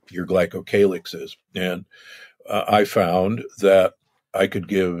sticky your glycocalyx is. And I found that I could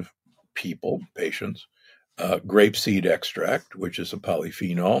give patients, grapeseed extract, which is a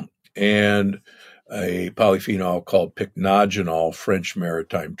polyphenol, and a polyphenol called pycnogenol, French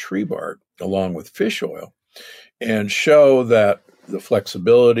maritime tree bark, along with fish oil, and show that the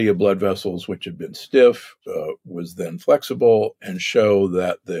flexibility of blood vessels, which had been stiff, was then flexible, and show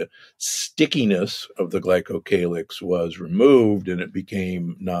that the stickiness of the glycocalyx was removed and it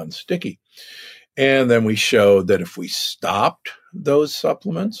became non-sticky. And then we showed that if we stopped those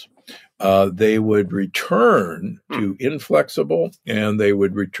supplements, they would return to inflexible and they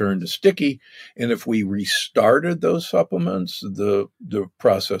would return to sticky. And if we restarted those supplements, the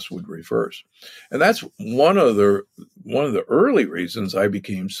process would reverse. And that's one of the early reasons I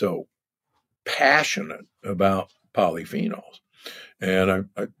became so passionate about polyphenols. And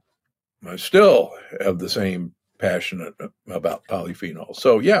I still have the same passionate about polyphenols.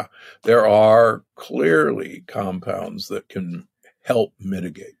 So yeah, there are clearly compounds that can help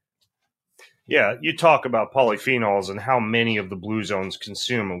mitigate. Yeah, you talk about polyphenols and how many of the blue zones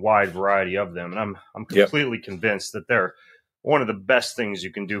consume a wide variety of them. And I'm completely convinced that they're one of the best things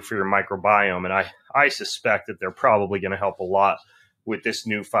you can do for your microbiome. And I suspect that they're probably going to help a lot with this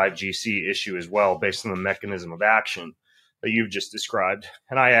new 5GC issue as well, based on the mechanism of action that you've just described.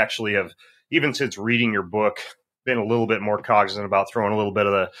 And I actually have, even since reading your book, been a little bit more cognizant about throwing a little bit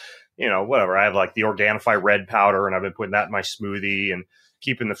of the, whatever. I have like the Organifi red powder, and I've been putting that in my smoothie and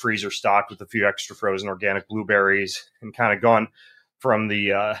keeping the freezer stocked with a few extra frozen organic blueberries, and kind of gone from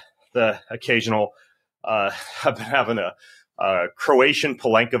the occasional, I've been having a Croatian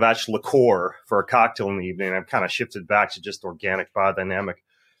Palenkovac liqueur for a cocktail in the evening. I've kind of shifted back to just organic biodynamic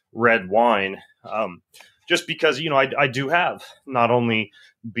red wine. Just because, I do have not only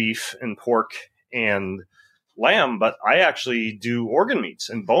beef and pork and lamb, but I actually do organ meats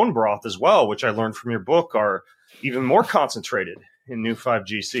and bone broth as well, which I learned from your book are even more concentrated in new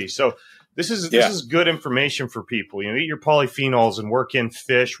 5GC. So this is good information for people. Eat your polyphenols and work in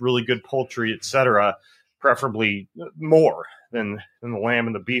fish, really good poultry, etc., preferably more than the lamb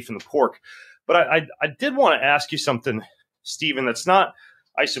and the beef and the pork. But I did want to ask you something, Stephen, that's not,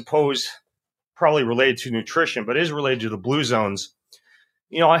 I suppose, probably related to nutrition, but is related to the blue zones.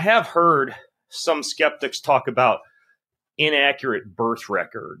 I have heard some skeptics talk about inaccurate birth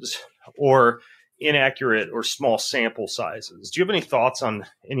records or inaccurate or small sample sizes. Do you have any thoughts on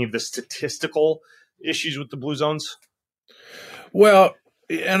any of the statistical issues with the blue zones? Well,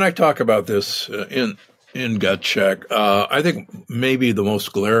 and I talk about this in Gut Check. I think maybe the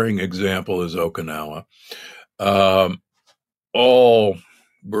most glaring example is Okinawa. All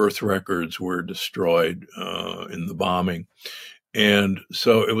birth records were destroyed in the bombing. And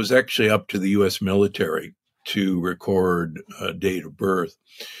so it was actually up to the U.S. military to record date of birth.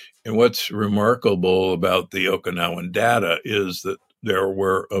 And what's remarkable about the Okinawan data is that there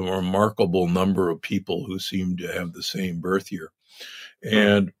were a remarkable number of people who seemed to have the same birth year.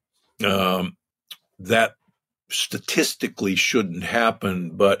 And that statistically shouldn't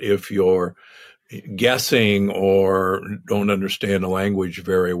happen, but if you're guessing or don't understand the language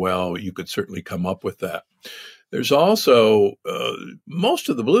very well, you could certainly come up with that. There's also, most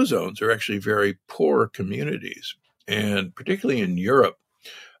of the blue zones are actually very poor communities. And particularly in Europe,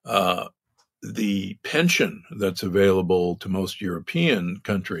 the pension that's available to most European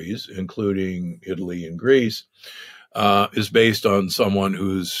countries, including Italy and Greece, is based on someone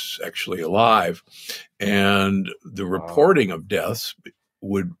who's actually alive. And the reporting of deaths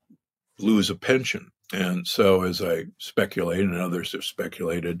would lose a pension. And so, as I speculate, and others have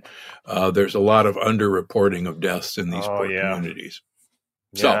speculated, there's a lot of underreporting of deaths in these poor communities.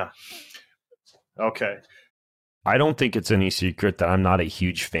 Yeah. So, okay. I don't think it's any secret that I'm not a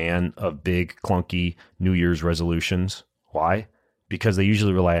huge fan of big, clunky New Year's resolutions. Why? Because they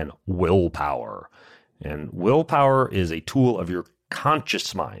usually rely on willpower. And willpower is a tool of your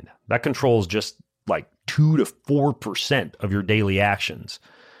conscious mind. That controls just like 2 to 4% of your daily actions.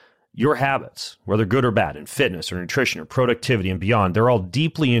 Your habits, whether good or bad, in fitness or nutrition or productivity and beyond, they're all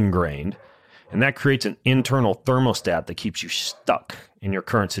deeply ingrained, and that creates an internal thermostat that keeps you stuck in your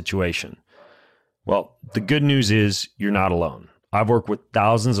current situation. Well, the good news is you're not alone. I've worked with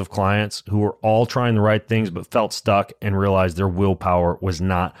thousands of clients who were all trying the right things but felt stuck and realized their willpower was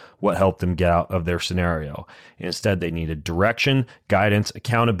not what helped them get out of their scenario. Instead, they needed direction, guidance,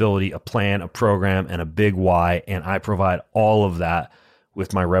 accountability, a plan, a program, and a big why. And I provide all of that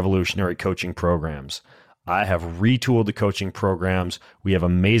with my revolutionary coaching programs. I have retooled the coaching programs. We have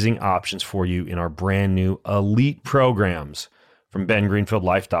amazing options for you in our brand new elite programs from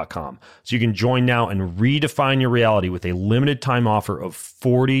bengreenfieldlife.com. So you can join now and redefine your reality with a limited time offer of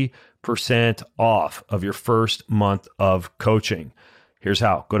 40% off of your first month of coaching. Here's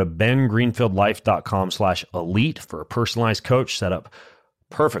how. Go to bengreenfieldlife.com/elite for a personalized coach set up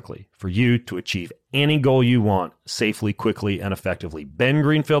perfectly for you to achieve any goal you want safely, quickly, and effectively.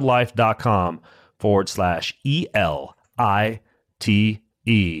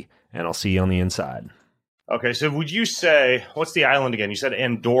 bengreenfieldlife.com/ELITE. And I'll see you on the inside. Okay, so would you say, what's the island again? You said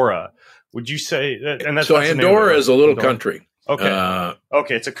Andorra. Would you say that? And that's so Andorra is a little Andorra. country. Okay.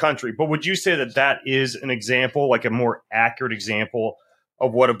 Okay, it's a country. But would you say that that is an example, like a more accurate example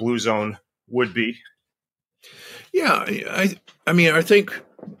of what a blue zone would be? Yeah, I mean, I think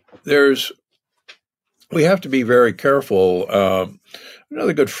we have to be very careful.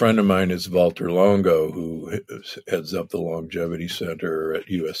 Another good friend of mine is Walter Longo, who heads up the Longevity Center at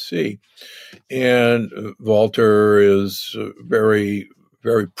USC. And Walter is very,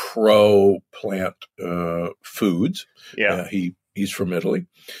 very pro-plant foods. Yeah. He's from Italy.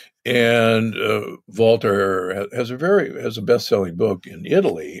 And Walter has a best-selling book in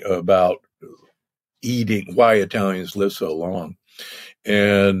Italy about eating, why Italians live so long.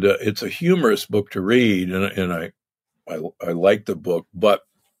 And it's a humorous book to read, and I like the book, but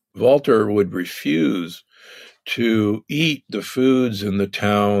Walter would refuse to eat the foods in the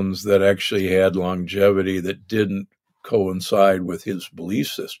towns that actually had longevity that didn't coincide with his belief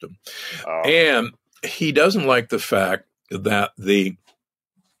system. Oh. And he doesn't like the fact that the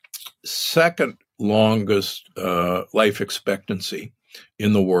second longest life expectancy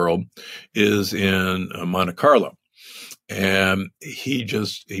in the world is in Monte Carlo. And he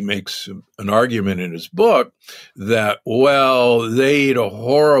makes an argument in his book that, well, they eat a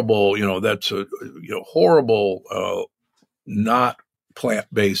horrible, that's a horrible, not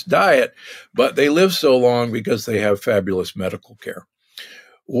plant-based diet, but they live so long because they have fabulous medical care.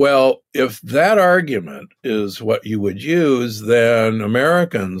 Well, if that argument is what you would use, then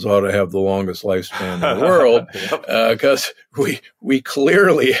Americans ought to have the longest lifespan in the world, because we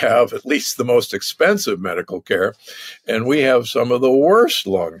clearly have at least the most expensive medical care, and we have some of the worst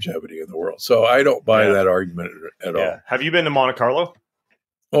longevity in the world. So I don't buy that argument at all. Have you been to Monte Carlo?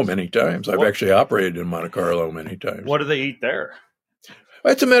 Oh, many times. I've actually operated in Monte Carlo many times. What do they eat there?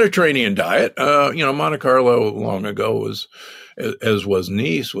 It's a Mediterranean diet. Monte Carlo long ago was, as was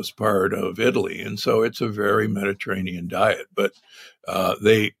Nice, was part of Italy. And so it's a very Mediterranean diet. But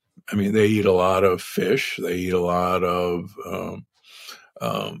they eat a lot of fish. They eat a lot of,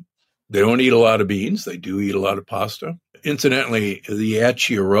 they don't eat a lot of beans. They do eat a lot of pasta. Incidentally, the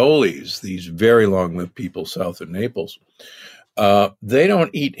Acciarolis, these very long-lived people south of Naples, they don't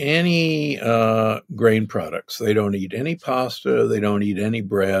eat any grain products. They don't eat any pasta. They don't eat any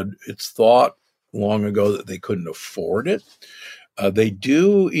bread. It's thought long ago that they couldn't afford it. They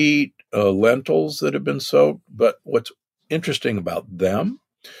do eat lentils that have been soaked, but what's interesting about them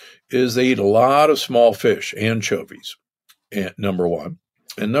is they eat a lot of small fish, anchovies, number one.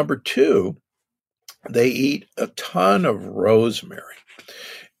 And number two, they eat a ton of rosemary.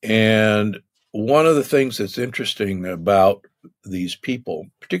 And one of the things that's interesting about these people,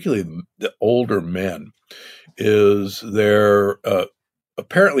 particularly the older men, is they're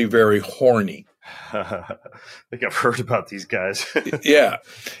apparently very horny. I think I've heard about these guys. Yeah.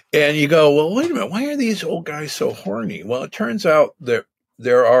 And you go, well, wait a minute, why are these old guys so horny? Well, it turns out that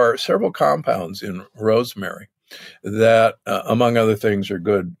there are several compounds in rosemary that, among other things, are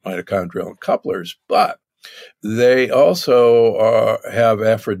good mitochondrial couplers, but they also have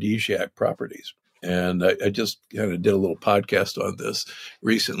aphrodisiac properties. And I just kind of did a little podcast on this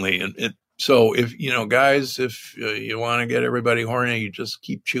recently. And so if you want to get everybody horny, you just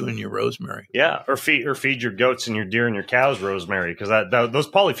keep chewing your rosemary. Yeah, or feed your goats and your deer and your cows rosemary, because those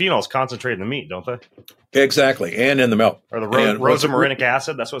polyphenols concentrate in the meat, don't they? Exactly, and in the milk. Or the rosmarinic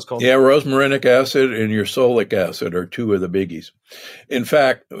acid, that's what it's called? Yeah, rosmarinic acid and your solic acid are two of the biggies. In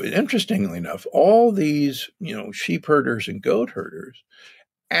fact, interestingly enough, all these, sheep herders and goat herders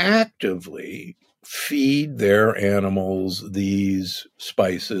actively feed their animals these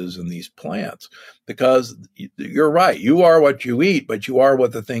spices and these plants, because you're right. You are what you eat, but you are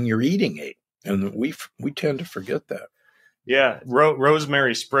what the thing you're eating ate. And we tend to forget that. Yeah.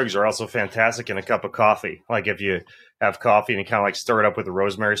 Rosemary sprigs are also fantastic in a cup of coffee. Like if you have coffee and you kind of like stir it up with a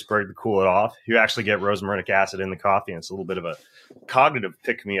rosemary sprig to cool it off. You actually get rosmarinic acid in the coffee, and it's a little bit of a cognitive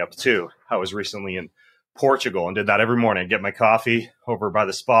pick-me-up too. I was recently in Portugal and did that every morning. I'd get my coffee over by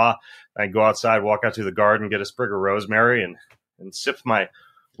the spa. I'd go outside, walk out to the garden, get a sprig of rosemary, and sip my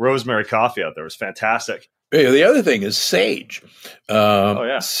rosemary coffee out there. It was fantastic. The other thing is sage.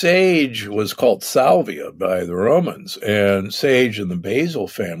 Yeah. Sage was called salvia by the Romans, and sage in the basil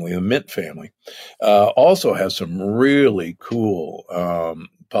family, the mint family, also has some really cool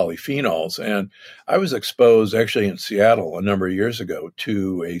polyphenols. And I was exposed actually in Seattle a number of years ago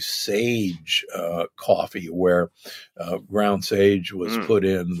to a sage coffee where ground sage was put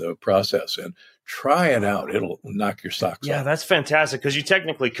in the process. And try it out. It'll knock your socks off. Yeah, that's fantastic, because you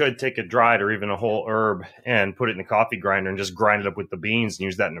technically could take a dried or even a whole herb and put it in a coffee grinder and just grind it up with the beans and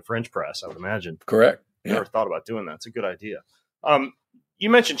use that in a French press, I would imagine. Correct. Yeah. Never thought about doing that. It's a good idea. You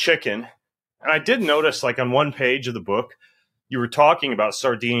mentioned chicken, and I did notice, like, on one page of the book, you were talking about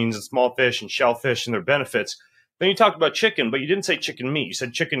sardines and small fish and shellfish and their benefits. Then you talked about chicken, but you didn't say chicken meat. You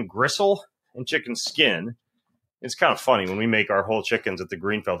said chicken gristle and chicken skin. It's kind of funny when we make our whole chickens at the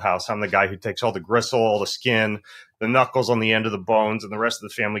Greenfield house. I'm the guy who takes all the gristle, all the skin, the knuckles on the end of the bones, and the rest of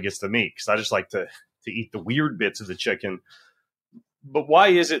the family gets the meat, because I just like to eat the weird bits of the chicken. But why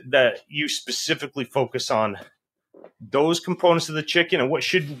is it that you specifically focus on those components of the chicken, and what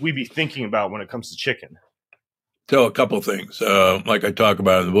should we be thinking about when it comes to chicken? So a couple of things, like I talk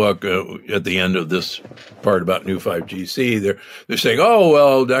about in the book, at the end of this part about New 5GC, they're saying, oh,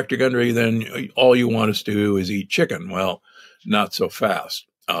 well, Dr. Gundry, then all you want us to do is eat chicken. Well, not so fast.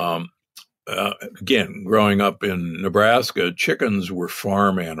 Again, growing up in Nebraska, chickens were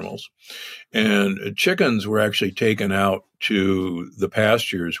farm animals, and chickens were actually taken out to the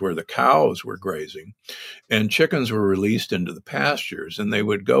pastures where the cows were grazing, and chickens were released into the pastures, and they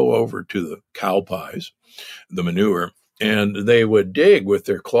would go over to the cow pies, the manure, and they would dig with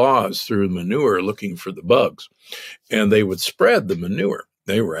their claws through the manure looking for the bugs, and they would spread the manure.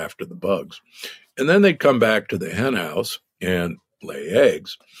 They were after the bugs. And then they'd come back to the hen house and lay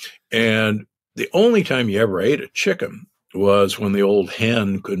eggs. And the only time you ever ate a chicken was when the old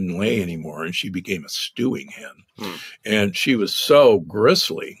hen couldn't lay anymore, and she became a stewing hen. And she was so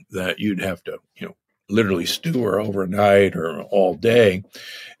gristly that you'd have to, literally stew her overnight or all day.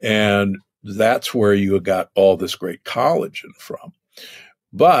 And that's where you got all this great collagen from.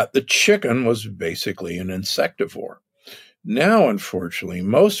 But the chicken was basically an insectivore. Now, unfortunately,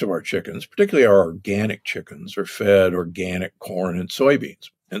 most of our chickens, particularly our organic chickens, are fed organic corn and soybeans.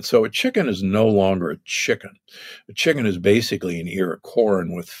 And so a chicken is no longer a chicken. A chicken is basically an ear of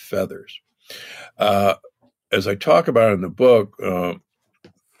corn with feathers. As I talk about in the book,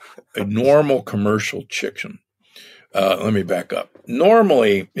 a normal commercial chicken, let me back up.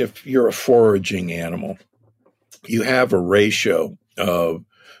 Normally, if you're a foraging animal, you have a ratio of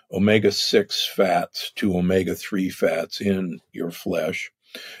omega-6 fats to omega-3 fats in your flesh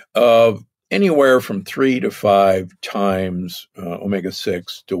of anywhere from 3 to 5 times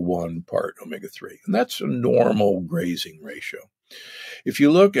omega-6 to 1 part omega-3. And that's a normal grazing ratio. If you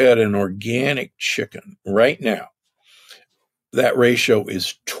look at an organic chicken right now, that ratio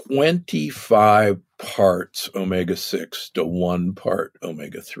is 25 parts omega-6 to 1 part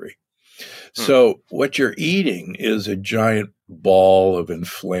omega-3. So what you're eating is a giant ball of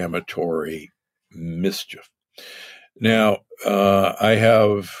inflammatory mischief. Now, I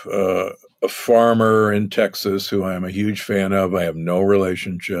have a farmer in Texas who I'm a huge fan of. I have no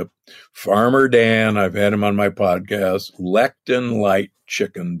relationship. Farmer Dan, I've had him on my podcast,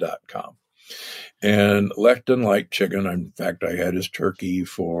 lectinlightchicken.com. And Lectin Light Chicken, in fact, I had his turkey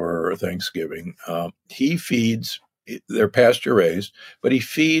for Thanksgiving. He feeds, they're pasture raised, but he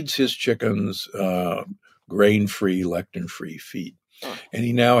feeds his chickens grain-free, lectin-free feed. And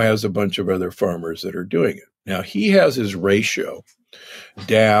he now has a bunch of other farmers that are doing it. Now, he has his ratio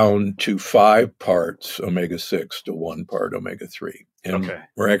down to 5 parts omega-6 to 1 part omega-3. And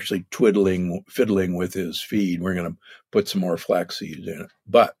we're actually fiddling with his feed. We're going to put some more flaxseed in it.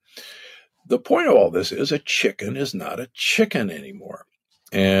 But the point of all this is a chicken is not a chicken anymore.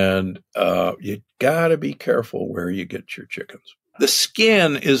 And you got to be careful where you get your chickens. The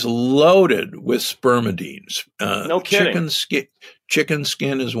skin is loaded with spermidines. No kidding. Chicken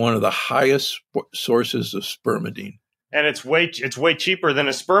skin is one of the highest sources of spermidine. And it's way cheaper than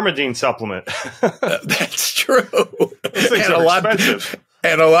a spermidine supplement. That's true. Those things are expensive.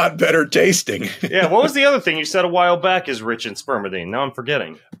 And a lot better tasting. Yeah, what was the other thing you said a while back is rich in spermidine? Now I'm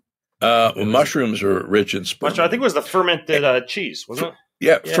forgetting. Mushrooms are rich in spermidine. I think it was the fermented cheese, wasn't it?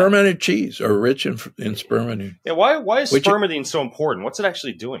 Yeah, fermented cheese are rich in spermidine. Yeah, why is spermidine so important? What's it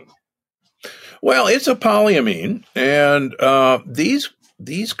actually doing? Well, it's a polyamine, and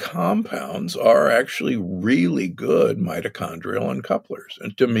these compounds are actually really good mitochondrial uncouplers.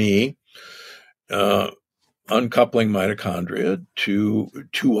 And to me, uncoupling mitochondria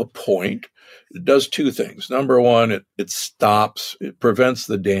to a point, it does two things. Number one, it prevents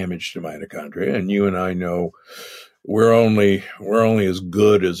the damage to mitochondria, and you and I know we're only as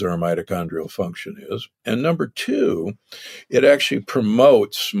good as our mitochondrial function is. And number two, it actually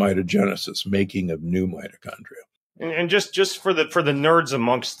promotes mitogenesis, making of new mitochondria. And just for the nerds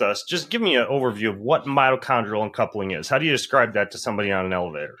amongst us, just give me an overview of what mitochondrial uncoupling is. How do you describe that to somebody on an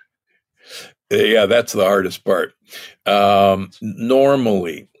elevator? Yeah, that's the hardest part.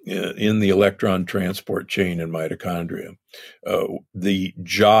 Normally, in the electron transport chain in mitochondria, the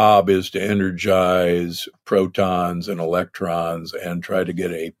job is to energize protons and electrons and try to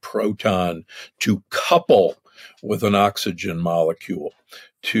get a proton to couple with an oxygen molecule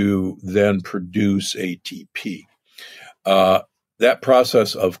to then produce ATP. That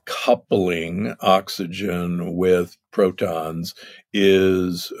process of coupling oxygen with protons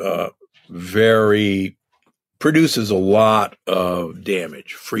is produces a lot of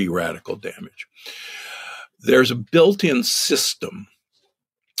damage, free radical damage. There's a built-in system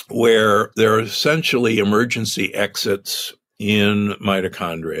where there are essentially emergency exits in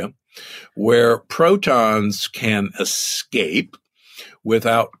mitochondria where protons can escape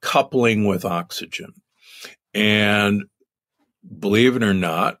without coupling with oxygen. And believe it or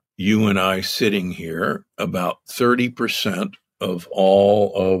not, you and I sitting here, about 30% of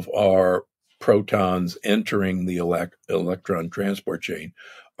all of our protons entering the electron transport chain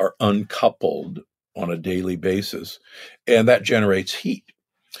are uncoupled on a daily basis, and that generates heat.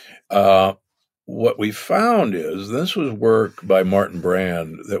 What we found is, this was work by Martin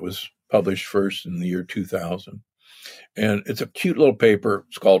Brand that was published first in the year 2000, and it's a cute little paper.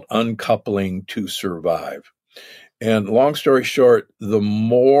 It's called Uncoupling to Survive. And long story short, the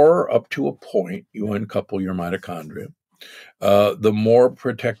more up to a point you uncouple your mitochondria, the more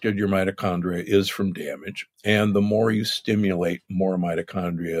protected your mitochondria is from damage, and the more you stimulate more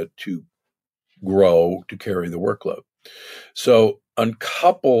mitochondria to grow to carry the workload. So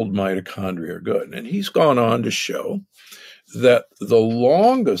uncoupled mitochondria are good. And he's gone on to show that the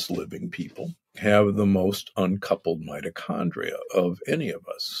longest living people have the most uncoupled mitochondria of any of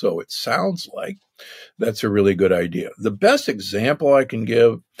us. So it sounds like that's a really good idea. The best example I can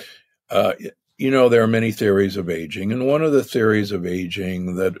give, there are many theories of aging, and one of the theories of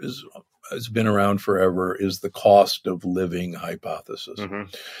aging that has been around forever is the cost of living hypothesis. Mm-hmm.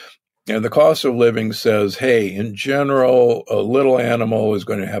 And the cost of living says, hey, in general, a little animal is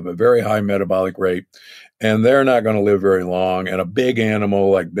going to have a very high metabolic rate, and they're not going to live very long. And a big animal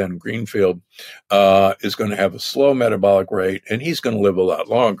like Ben Greenfield is going to have a slow metabolic rate, and he's going to live a lot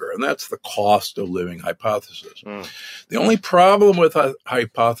longer. And that's the cost of living hypothesis. The only problem with a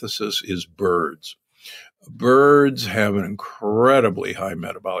hypothesis is birds. Birds have an incredibly high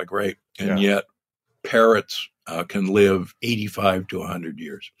metabolic rate, and yet parrots can live 85 to 100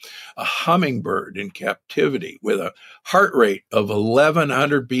 years. A hummingbird in captivity with a heart rate of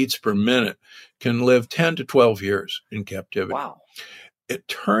 1,100 beats per minute can live 10 to 12 years in captivity. Wow. It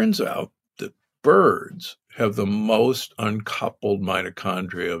turns out that birds have the most uncoupled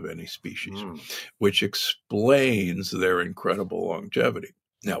mitochondria of any species, which explains their incredible longevity.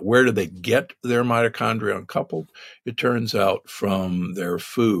 Now, where do they get their mitochondria uncoupled? It turns out from their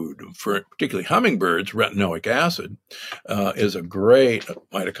food. For particularly hummingbirds, retinoic acid is a great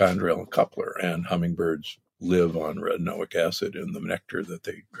mitochondrial uncoupler, and hummingbirds live on retinoic acid in the nectar that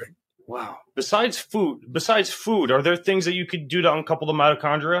they drink. Wow. Besides food, are there things that you could do to uncouple the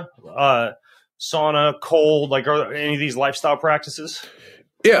mitochondria? Sauna, cold, like are there any of these lifestyle practices?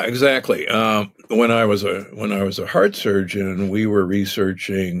 Yeah, exactly. When I was a heart surgeon, we were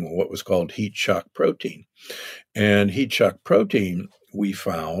researching what was called heat shock protein. And heat shock protein, we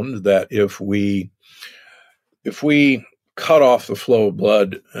found that if we cut off the flow of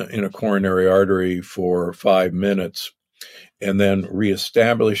blood in a coronary artery for 5 minutes and then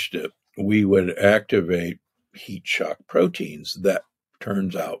reestablished it, we would activate heat shock proteins that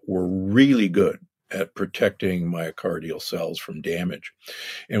turns out were really good at protecting myocardial cells from damage.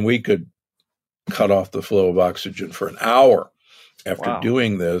 And we could cut off the flow of oxygen for an hour after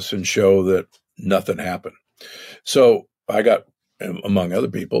doing this and show that nothing happened. So I got, among other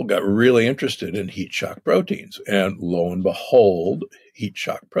people, got really interested in heat shock proteins. And lo and behold, heat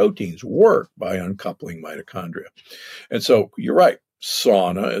shock proteins work by uncoupling mitochondria. And so you're right,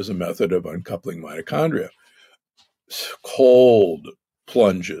 sauna is a method of uncoupling mitochondria. Cold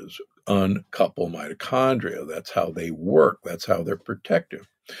plunges, uncouple mitochondria. That's how they work. That's how they're protective.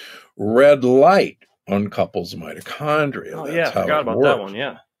 Red light uncouples mitochondria. Oh, That's yeah, I how forgot it about works. that one,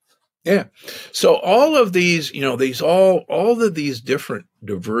 yeah. Yeah. So all of these, all of these different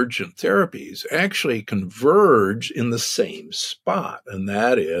divergent therapies actually converge in the same spot. And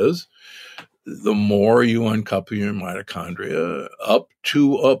that is, the more you uncouple your mitochondria up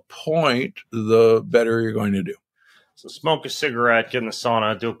to a point, the better you're going to do. So smoke a cigarette, get in the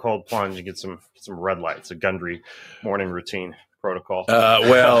sauna, do a cold plunge, and get some red lights, a Gundry morning routine protocol.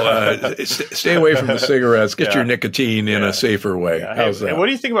 Stay away from the cigarettes. Get your nicotine in a safer way. Yeah. How's that? Hey, what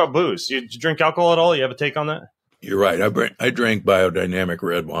do you think about booze? You drink alcohol at all? You have a take on that? You're right. I drank biodynamic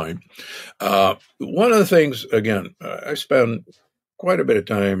red wine. One of the things, again, I spend quite a bit of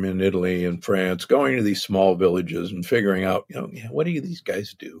time in Italy and France, going to these small villages and figuring out, what do these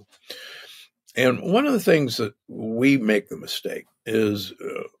guys do? And one of the things that we make the mistake is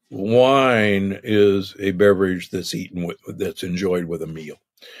wine is a beverage that's that's enjoyed with a meal.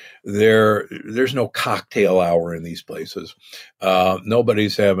 There's no cocktail hour in these places.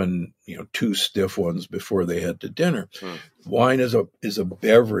 Nobody's having, 2 stiff ones before they head to dinner. Wine is a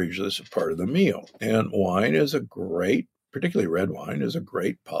beverage that's a part of the meal. And wine is particularly red wine, is a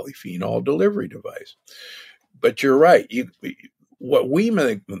great polyphenol delivery device. But you're right. What we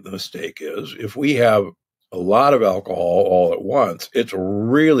make the mistake is, if we have a lot of alcohol all at once, it's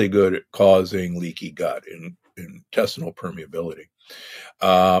really good at causing leaky gut and intestinal permeability.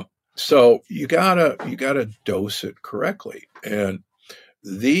 So you gotta dose it correctly. And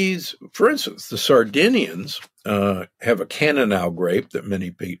these, for instance, the Sardinians have a Cannonau grape that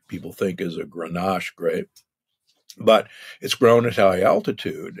many people think is a Grenache grape, but it's grown at high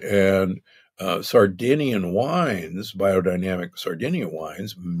altitude. And Sardinian wines, biodynamic Sardinian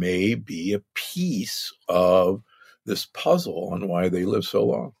wines, may be a piece of this puzzle on why they live so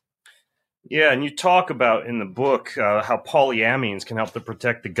long. Yeah, and you talk about in the book how polyamines can help to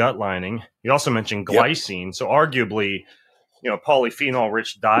protect the gut lining. You also mentioned glycine. Yep. So arguably,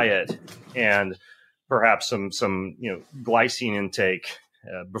 polyphenol-rich diet and perhaps some glycine intake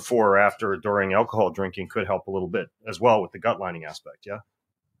before or after or during alcohol drinking could help a little bit as well with the gut lining aspect, yeah?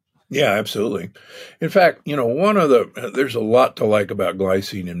 Yeah, absolutely. In fact, there's a lot to like about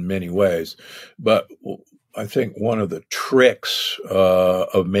glycine in many ways, but I think one of the tricks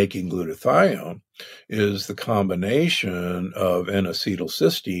of making glutathione is the combination of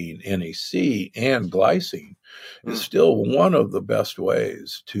N-acetylcysteine, NAC, and glycine is still one of the best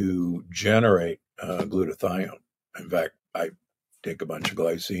ways to generate glutathione. In fact, I take a bunch of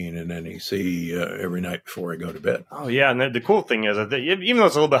glycine and NAC every night before I go to bed. Oh, yeah. And the cool thing is that even though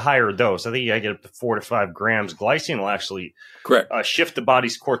it's a little bit higher dose, I think you get up to 4 to 5 grams. Glycine will actually shift the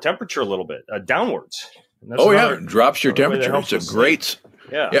body's core temperature a little bit downwards. It drops your temperature. It's a great,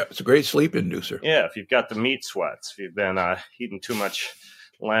 it's a great sleep inducer. Yeah, if you've got the meat sweats, if you've been eating too much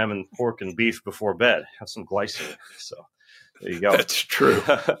lamb and pork and beef before bed, have some glycine. So there you go. That's true.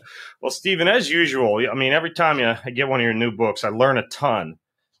 Well, Stephen, as usual, every time I get one of your new books, I learn a ton.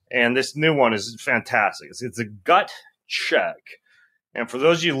 And this new one is fantastic. It's a gut check. And for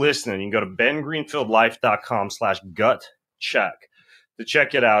those of you listening, you can go to bengreenfieldlife.com/gut check to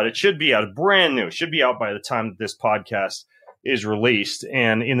check it out. It should be out brand new. It should be out by the time that this podcast is released.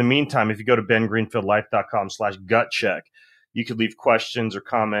 And in the meantime, if you go to bengreenfieldlife.com/gut check, you could leave questions or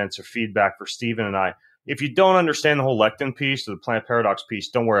comments or feedback for Stephen and I. If you don't understand the whole lectin piece or the plant paradox piece,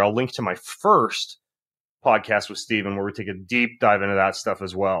 don't worry. I'll link to my first podcast with Stephen where we take a deep dive into that stuff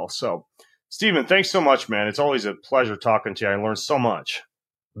as well. So, Stephen, thanks so much, man. It's always a pleasure talking to you. I learned so much.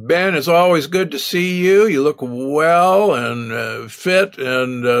 Ben, it's always good to see you. You look well and fit,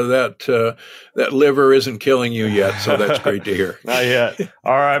 and that liver isn't killing you yet, so that's great to hear. Not yet.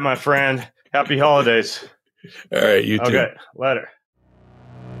 All right, my friend. Happy holidays. All right, you too. Okay, later.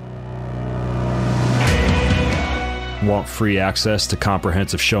 Want free access to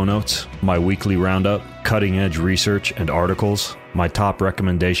comprehensive show notes, my weekly roundup, cutting-edge research and articles, my top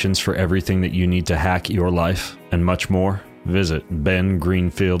recommendations for everything that you need to hack your life, and much more? Visit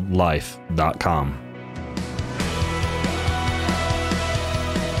bengreenfieldlife.com.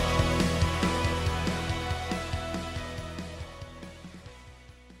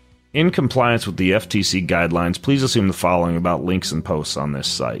 In compliance with the FTC guidelines, please assume the following about links and posts on this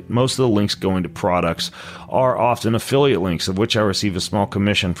site. Most of the links going to products are often affiliate links, of which I receive a small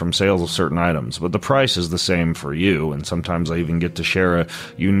commission from sales of certain items, but the price is the same for you, and sometimes I even get to share a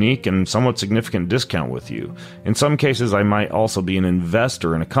unique and somewhat significant discount with you. In some cases, I might also be an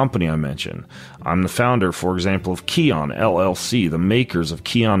investor in a company I mention. I'm the founder, for example, of Keon LLC, the makers of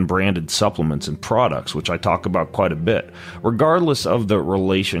Keon-branded supplements and products, which I talk about quite a bit. Regardless of the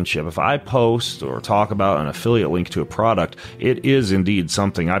relationship relationship. If I post or talk about an affiliate link to a product, it is indeed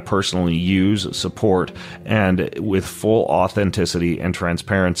something I personally use, support, and with full authenticity and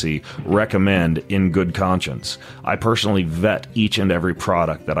transparency recommend in good conscience. I personally vet each and every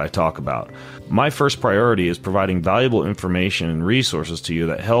product that I talk about. My first priority is providing valuable information and resources to you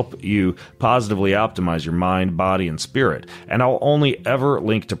that help you positively optimize your mind, body, and spirit. And I'll only ever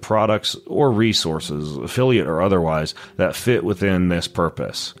link to products or resources, affiliate or otherwise, that fit within this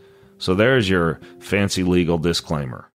purpose. So there's your fancy legal disclaimer.